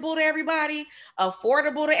accessible to everybody,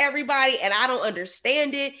 affordable to everybody. And I don't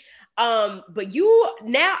understand it. But you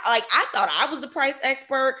now, like, I thought I was the price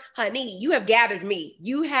expert, honey. You have gathered me.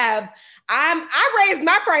 I raised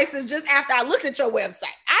my prices just after I looked at your website.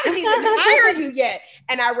 I didn't even hire you yet,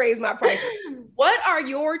 and I raised my prices. What are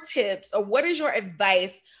your tips, or what is your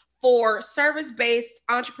advice for service-based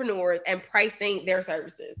entrepreneurs and pricing their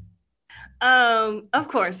services? Of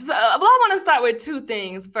course. So, I want to start with two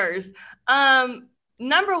things first.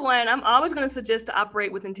 Number one, I'm always going to suggest to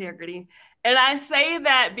operate with integrity. And I say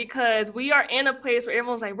that because we are in a place where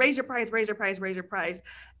everyone's like, raise your price, raise your price, raise your price.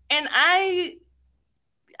 And I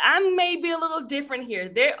I may be a little different here.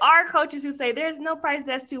 There are coaches who say there's no price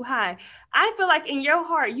that's too high. I feel like in your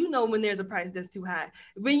heart, you know when there's a price that's too high.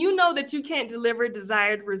 When you know that you can't deliver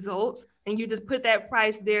desired results and you just put that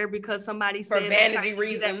price there because somebody for said vanity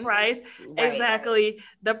reasons. That price, right. Exactly,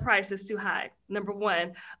 the price is too high, number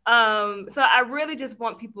one. So I really just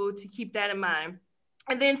want people to keep that in mind.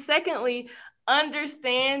 And then secondly,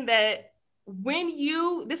 understand that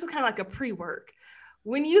this is kind of like a pre-work.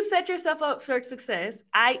 When you set yourself up for success,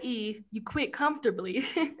 i.e., you quit comfortably,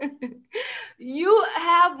 you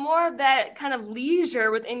have more of that kind of leisure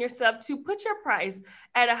within yourself to put your price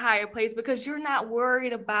at a higher place because you're not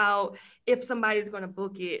worried about if somebody's going to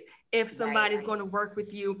book it, if somebody's going to work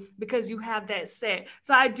with you, because you have that set.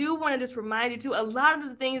 So I do want to just remind you too, a lot of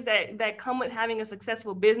the things that come with having a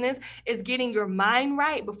successful business is getting your mind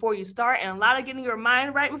right before you start. And a lot of getting your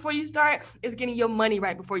mind right before you start is getting your money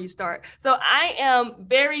right before you start. So I am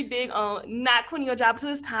very big on not quitting your job until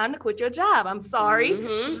it's time to quit your job. I'm sorry.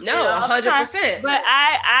 Mm-hmm. No, 100%. But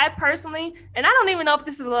I personally, and I don't even know if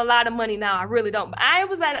this is a lot of money now. I really don't. But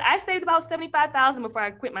I saved about $75,000 before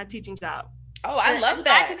I quit my teaching job. Oh, I love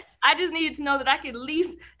that. I just needed to know that I could at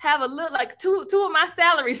least have a little, like two of my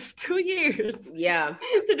salaries, 2 years. Yeah.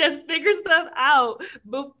 To just figure stuff out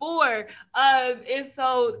before. And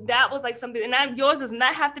so that was like something, and yours does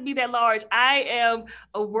not have to be that large. I am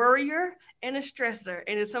a worrier and a stressor,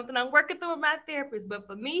 and it's something I'm working through with my therapist. But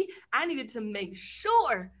for me, I needed to make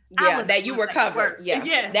sure that you were covered. Yeah.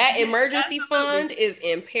 Yes. That emergency fund is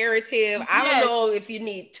imperative. I don't know if you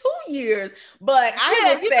need 2 years, but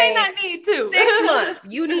I would say may not need 2. 6 months.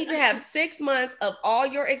 You need to have 6 months of all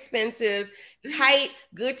your expenses tight,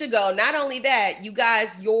 good to go. Not only that, you guys,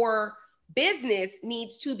 your business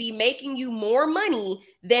needs to be making you more money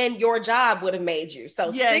than your job would have made you. So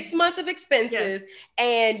 6 months of expenses,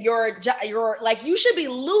 and you're like, you should be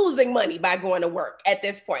losing money by going to work at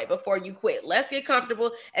this point before you quit. Let's get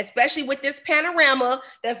comfortable, especially with this panorama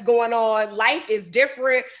that's going on. Life is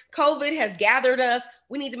different. COVID has gathered us.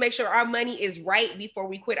 We need to make sure our money is right before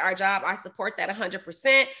we quit our job. I support that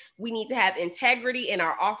 100%. We need to have integrity in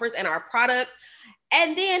our offers and our products.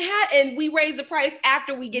 And then we raise the price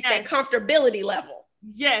after we get that comfortability level.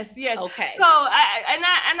 Yes. Okay. So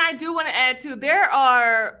I do want to add too,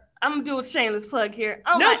 I'm gonna do a shameless plug here.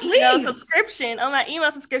 On my email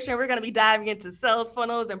subscription, we're gonna be diving into sales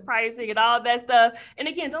funnels and pricing and all that stuff. And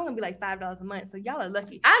again, it's only gonna be like $5 a month. So y'all are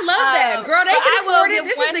lucky. I love that, girl. They can afford it.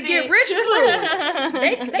 This is the Get Rich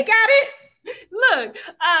crew. They got it. Look,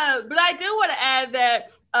 but I do want to add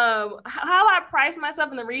that how I price myself,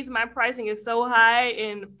 and the reason my pricing is so high,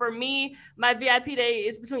 and for me, my VIP day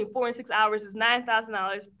is between 4 and 6 hours, is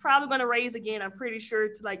 $9,000. Probably going to raise again, I'm pretty sure,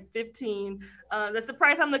 to like 15. That's the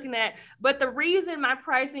price I'm looking at. But the reason my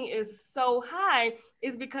pricing is so high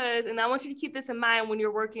is because, and I want you to keep this in mind when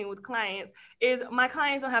you're working with clients, is my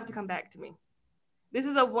clients don't have to come back to me. This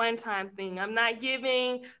is a one-time thing. I'm not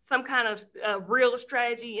giving some kind of real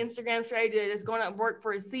strategy, Instagram strategy that is going to work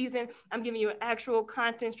for a season. I'm giving you an actual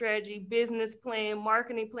content strategy, business plan,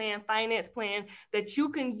 marketing plan, finance plan that you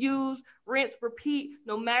can use, rinse, repeat,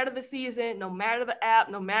 no matter the season, no matter the app,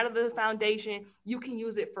 no matter the foundation. You can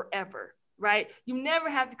use it forever, right? You never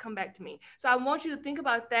have to come back to me. So I want you to think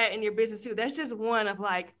about that in your business too. That's just one of,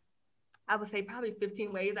 like, I would say probably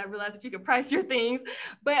 15 ways I realize that you can price your things,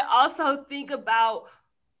 but also think about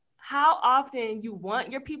how often you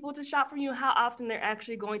want your people to shop from you, how often they're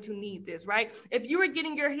actually going to need this, right? If you were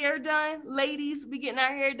getting your hair done, ladies, we getting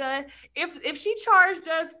our hair done. If she charged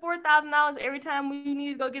us $4,000 every time we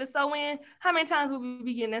need to go get a sew-in, how many times would we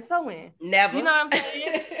be getting that sew-in? Never. You know what I'm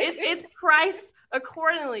saying? It's priced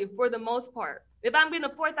accordingly for the most part. If I'm getting a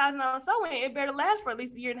 $4,000 sew-in, it better last for at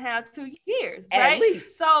least 1.5 years, 2 years, right? At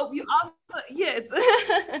least. So you also, yes.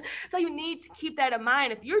 So you need to keep that in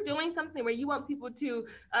mind. If you're doing something where you want people to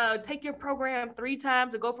take your program 3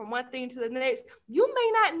 times to go from one thing to the next, you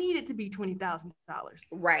may not need it to be $20,000.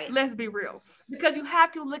 Right. Let's be real. Because you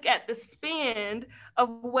have to look at the spend of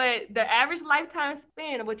what the average lifetime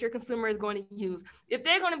spend of what your consumer is going to use. If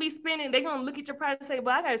they're going to be spending, they're going to look at your price and say,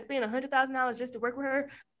 well, I got to spend $100,000 just to work with her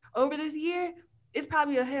over this year. It's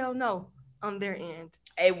probably a hell no on their end.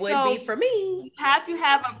 It would be for me. You have to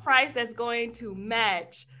have a price that's going to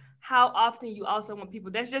match how often you also want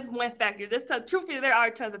people. That's just one factor. Truthfully, there are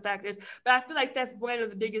tons of factors, but I feel like that's one of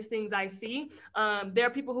the biggest things I see. There are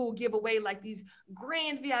people who will give away like these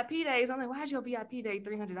grand VIP days. I'm like, why is your VIP day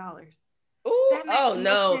 $300? Ooh, That oh makes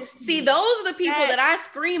no no. sense to See, me. those are the people that I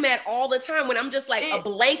scream at all the time when I'm just like a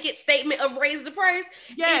blanket statement of raise the price.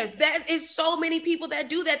 Yes. It's so many people that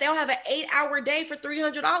do that. They'll have an 8-hour day for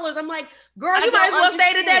 $300. I'm like, girl, I you might as well stay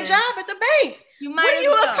at that understand. job at the bank. You What might are as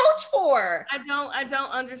you a well. coach for? I don't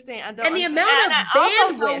understand. I don't And the understand. amount And of I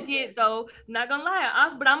also bandwidth. don't get, though, not gonna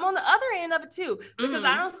lie, but I'm on the other end of it too, because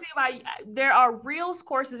I don't see why there are Reels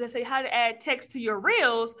courses that say how to add text to your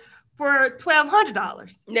Reels for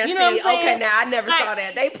 $1,200. Now, You know what I'm saying? okay, now I never saw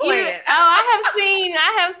that. They play it.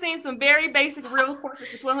 I have seen some very basic Reel courses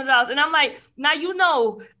for $1,200, and I'm like, now you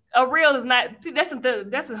know. A reel is not.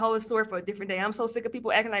 That's a whole story for a different day. I'm so sick of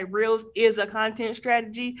people acting like Reels is a content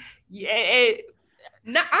strategy. Yeah,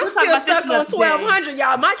 no, I'm still stuck on 1,200,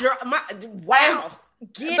 y'all. My wow.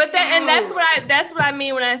 That's what I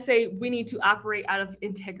mean when I say we need to operate out of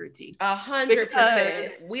integrity.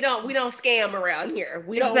 100%. We don't scam around here.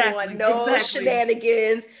 We don't want no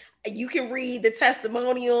shenanigans. You can read the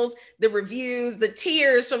testimonials, the reviews, the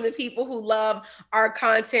tears from the people who love our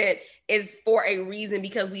content is for a reason,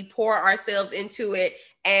 because we pour ourselves into it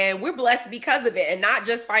and we're blessed because of it, and not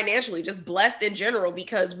just financially, just blessed in general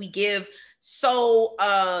because we give so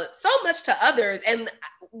much to others. And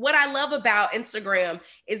what I love about Instagram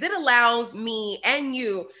is it allows me and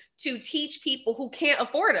you to teach people who can't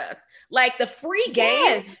afford us. Like the free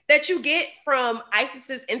game that you get from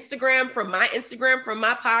Isis's Instagram, from my Instagram, from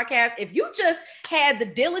my podcast. If you just had the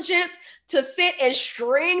diligence to sit and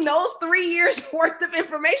string those 3 years worth of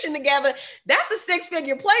information together, that's a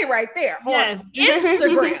 6-figure play right there on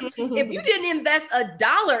Instagram. If you didn't invest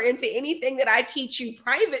 $1 into anything that I teach you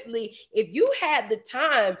privately, if you had the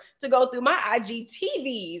time to go through my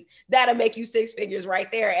IGTVs, that'll make you 6 figures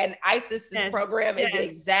right there. And Isis's program is the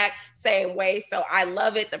exact same way. So I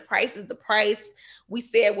love it. The price is the price. We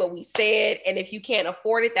said what we said. And if you can't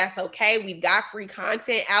afford it, that's okay. We've got free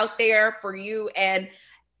content out there for you. And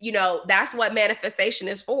you know, that's what manifestation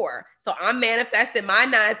is for. So I'm manifesting my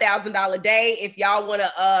 $9,000 day. If y'all want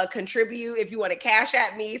to contribute, if you want to cash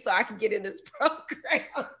at me so I can get in this program,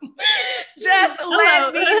 just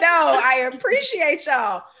let me know. I appreciate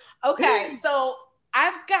y'all. Okay. So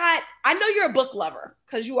I know you're a book lover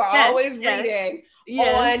because you are always reading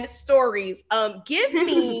on stories. Give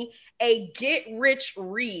me a get rich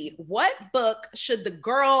read. What book should the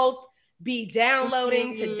girls be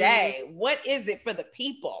downloading today? What is it for the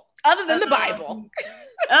people other than the Bible?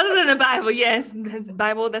 Other than the Bible, yes. The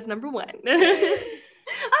Bible, that's number one. Okay,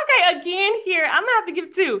 again here, I'm gonna have to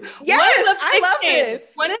give two. Yes, I love this.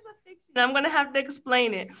 One is a fiction. I'm gonna have to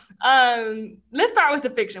explain it. Let's start with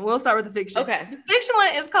the fiction. We'll start with the fiction. Okay. The fiction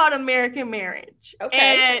one is called American Marriage. Okay.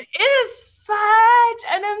 And it is such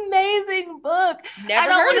an amazing book.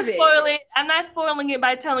 Never heard of it. Spoil it. I'm not spoiling it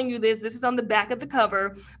by telling you this. This is on the back of the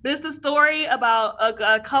cover. But it's a story about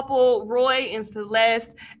a couple, Roy and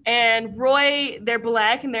Celeste. And Roy, they're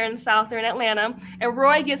Black and they're in the South. They're in Atlanta. And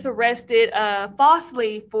Roy gets arrested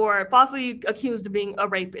falsely accused of being a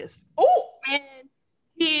rapist. Oh. And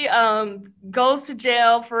he goes to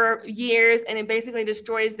jail for years, and it basically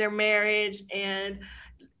destroys their marriage. And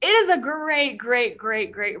it is a great, great,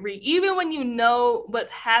 great, great read. Even when you know what's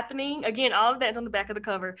happening, again, all of that's on the back of the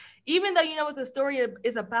cover. Even though you know what the story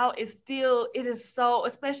is about, it is so,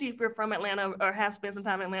 especially if you're from Atlanta or have spent some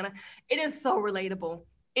time in Atlanta, it is so relatable.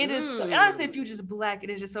 It is so, and honestly, if you're just Black, it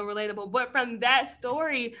is just so relatable. But from that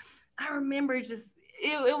story, I remember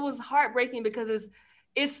it was heartbreaking because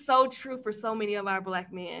it's so true for so many of our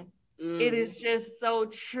Black men. It is just so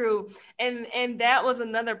true. And that was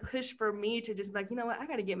another push for me to just like, you know what, I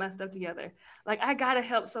got to get my stuff together. Like, I got to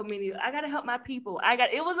help I got to help my people.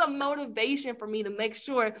 It was a motivation for me to make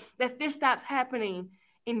sure that this stops happening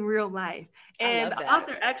in real life. And the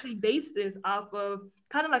author actually based this off of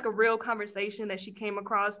kind of like a real conversation that she came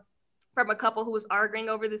across from a couple who was arguing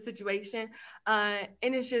over the situation. And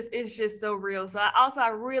it's just so real. So I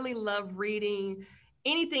really love reading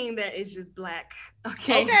anything that is just Black.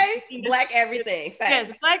 Okay. Black everything. Facts.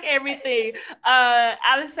 Yes, Black everything.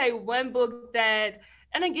 I would say one book that,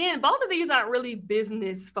 and again, both of these aren't really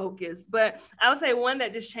business focused, but I would say one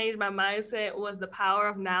that just changed my mindset was The Power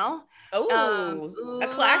of Now. Oh, a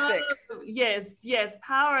classic. Yes.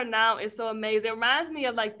 Power of Now is so amazing. It reminds me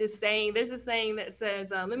of like this saying. There's a saying that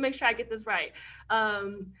says, let me make sure I get this right.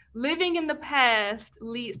 Living in the past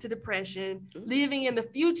leads to depression. Living in the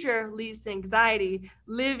future leads to anxiety.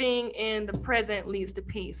 Living in the present leads to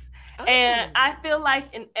peace. And I feel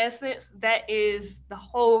like in essence, that is the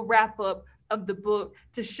whole wrap up of the book,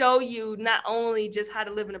 to show you not only just how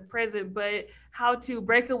to live in the present, but how to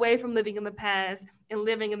break away from living in the past and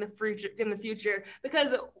living in the future. Because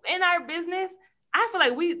in our business, I feel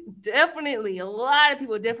like a lot of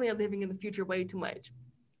people definitely are living in the future way too much.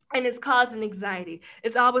 And it's causing anxiety.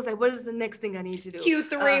 It's always like, what is the next thing I need to do?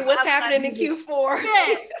 Q3, what's happening in Q4?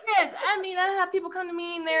 Yes. I mean, I have people come to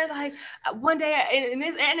me and they're like, one day, and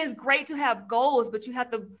it's great to have goals, but you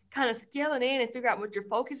have to kind of scale it in and figure out what you're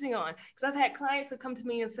focusing on. Because I've had clients that come to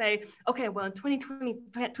me and say, okay, well, in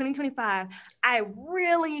 2025, I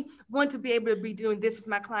really want to be able to be doing this with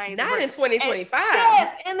my clients. Not in 2025.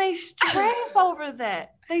 And they stress over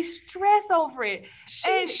that. They stress over it. Sheesh.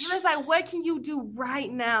 And it's like, what can you do right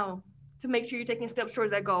now to make sure you're taking steps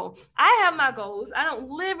towards that goal? I have my goals. I don't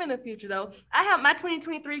live in the future though. I have my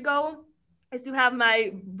 2023 goal is to have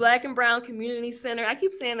my Black and Brown Community Center. I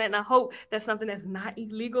keep saying that, and I hope that's something that's not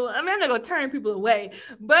illegal. I mean, I'm not gonna turn people away,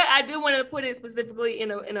 but I do want to put it specifically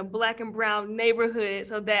in a Black and Brown neighborhood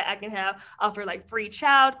so that I can offer like free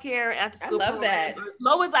childcare, after school. I love that. As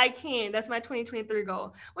low as I can. That's my 2023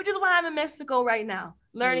 goal, which is why I'm in Mexico right now,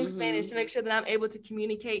 learning Spanish to make sure that I'm able to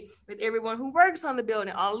communicate with everyone who works on the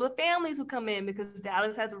building, all of the families who come in, because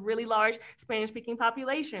Dallas has a really large Spanish-speaking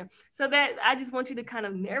population. So that I just want you to kind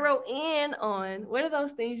of narrow in on what are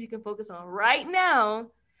those things you can focus on right now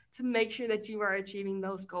to make sure that you are achieving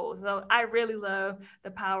those goals. So I really love the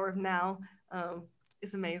power of now.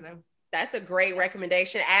 It's amazing. That's a great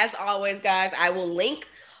recommendation. As always, guys, I will link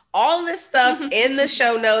all this stuff in the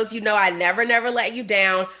show notes. You know, I never let you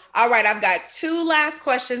down. All right, I've got 2 last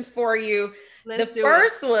questions for you. The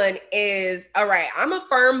first one is, all right, I'm a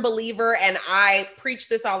firm believer and I preach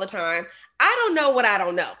this all the time. I don't know what I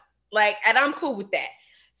don't know. And I'm cool with that.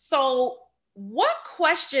 So what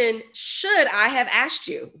question should I have asked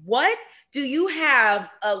you? What do you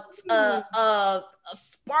have a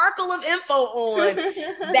sparkle of info on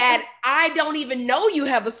that I don't even know you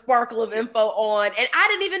have a sparkle of info on, and I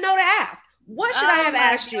didn't even know to ask? What should I have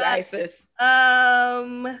asked you, Isis?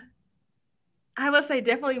 I would say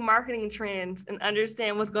definitely marketing trends and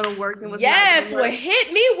understand what's going to work and what's not going to work. Well,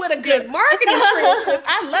 hit me with a good marketing trend.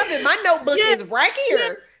 I love it. My notebook is right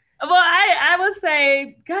here. Well, I would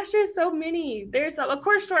say, gosh, there's so many. Of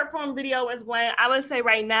course, short form video is one. I would say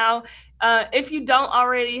right now, if you don't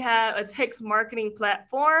already have a text marketing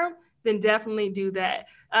platform, then definitely do that.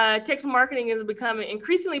 Text marketing is becoming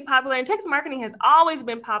increasingly popular, and text marketing has always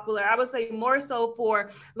been popular. I would say more so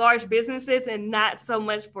for large businesses and not so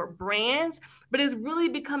much for brands, but it's really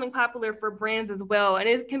becoming popular for brands as well. And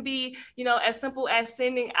it can be, as simple as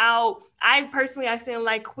sending out, I send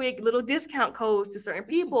like quick little discount codes to certain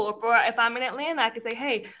people. Or if I'm in Atlanta, I can say,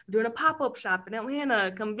 hey, I'm doing a pop-up shop in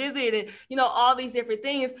Atlanta, come visit, and all these different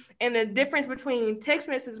things. And the difference between text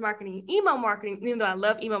message marketing, email marketing, even though I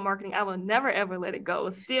love email marketing, I will never, ever let it go.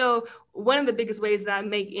 It's still one of the biggest ways that I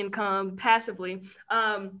make income passively.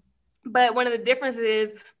 But one of the differences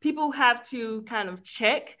is people have to kind of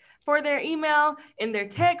check for their email, and their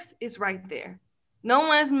text is right there. No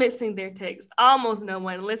one's missing their text. Almost no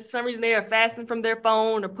one, unless for some reason they are fasting from their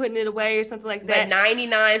phone or putting it away or something like that. But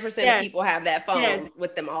 99% of people have that phone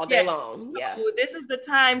with them all day long. Yeah. So this is the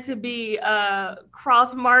time to be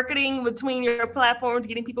cross-marketing between your platforms,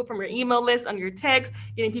 getting people from your email list on your text,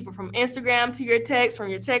 getting people from Instagram to your text, from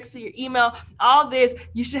your text to your email. All this,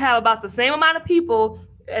 you should have about the same amount of people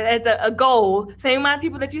as a goal, same amount of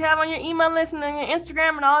people that you have on your email list and on your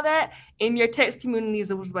Instagram and all that in your text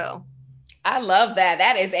communities as well. I love that.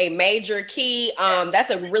 That is a major key. That's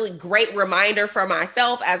a really great reminder for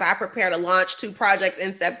myself as I prepare to launch 2 projects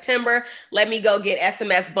in September. Let me go get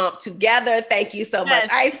SMS Bump together. Thank you so much,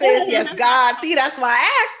 Isis. Yes, God. See, that's why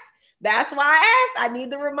I asked. I need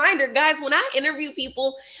the reminder. Guys, when I interview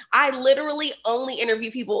people, I literally only interview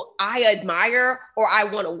people I admire or I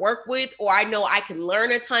want to work with or I know I can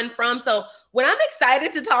learn a ton from. So when I'm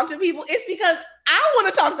excited to talk to people, it's because I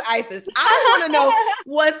want to talk to Isis. I want to know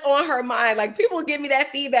what's on her mind. Like, people give me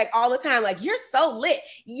that feedback all the time. Like, you're so lit.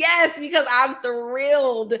 Yes, because I'm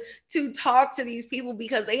thrilled to talk to these people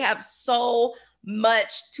because they have so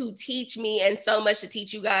much to teach me and so much to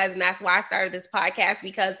teach you guys. And that's why I started this podcast,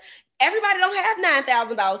 because everybody don't have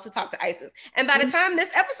 $9,000 to talk to Isis. And by the time this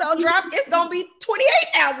episode drops, it's going to be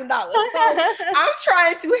 $28,000. So I'm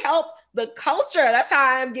trying to help the culture. That's how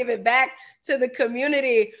I'm giving back to the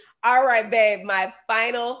community. All right, babe, my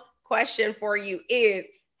final question for you is,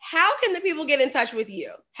 how can the people get in touch with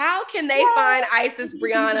you? How can they find Isis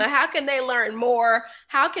Brianna? How can they learn more?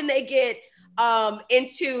 How can they get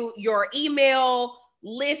into your email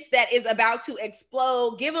list that is about to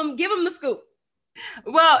explode? Give them the scoop.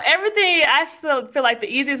 Well, everything, I still feel like the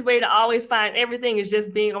easiest way to always find everything is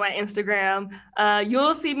just being on my Instagram.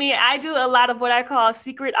 You'll see me. I do a lot of what I call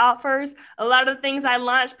secret offers. A lot of the things I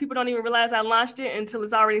launch, people don't even realize I launched it until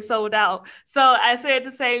it's already sold out. So I said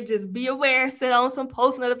to say, just be aware, set on some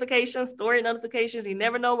post notifications, story notifications. You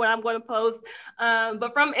never know what I'm going to post.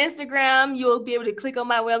 But from Instagram, you'll be able to click on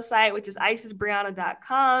my website, which is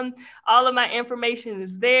isisbrianna.com. All of my information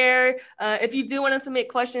is there. If you do want to submit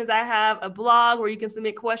questions, I have a blog where you can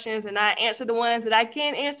submit questions and I answer the ones that I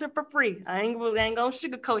can't answer for free. I ain't gonna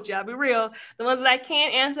sugarcoat you. I'll be real. The ones that I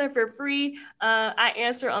can't answer for free, I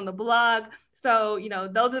answer on the blog. So,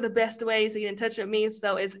 those are the best ways to get in touch with me.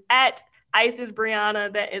 So it's at Isis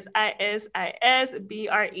Brianna. That is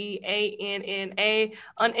ISISBREANNA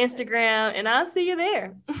on Instagram. And I'll see you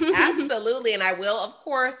there. Absolutely. And I will, of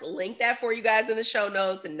course, link that for you guys in the show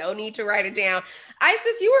notes, and no need to write it down.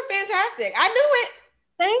 Isis, you were fantastic. I knew it.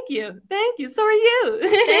 Thank you. Thank you. So are you.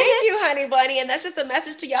 Thank you, honey bunny. And that's just a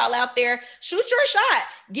message to y'all out there. Shoot your shot.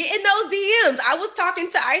 Get in those DMs. I was talking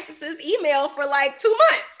to Isis's email for like 2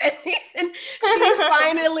 months, and she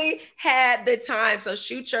finally had the time. So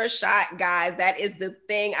shoot your shot, guys. That is the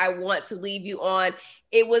thing I want to leave you on.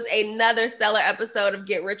 It was another stellar episode of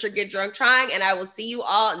Get Rich or Get Drunk Trying, and I will see you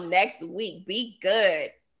all next week. Be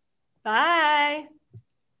good. Bye.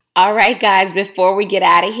 All right, guys, before we get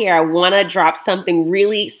out of here, I want to drop something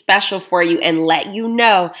really special for you and let you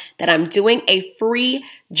know that I'm doing a free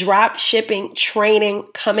drop shipping training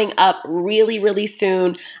coming up really, really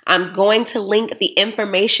soon. I'm going to link the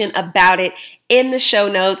information about it in the show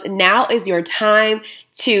notes. Now is your time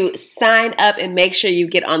to sign up and make sure you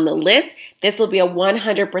get on the list. This will be a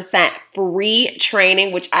 100% free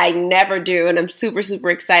training, which I never do, and I'm super, super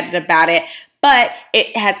excited about it. But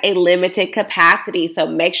it has a limited capacity, so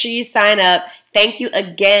make sure you sign up. Thank you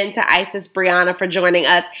again to Isis Brianna for joining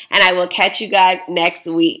us, and I will catch you guys next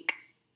week.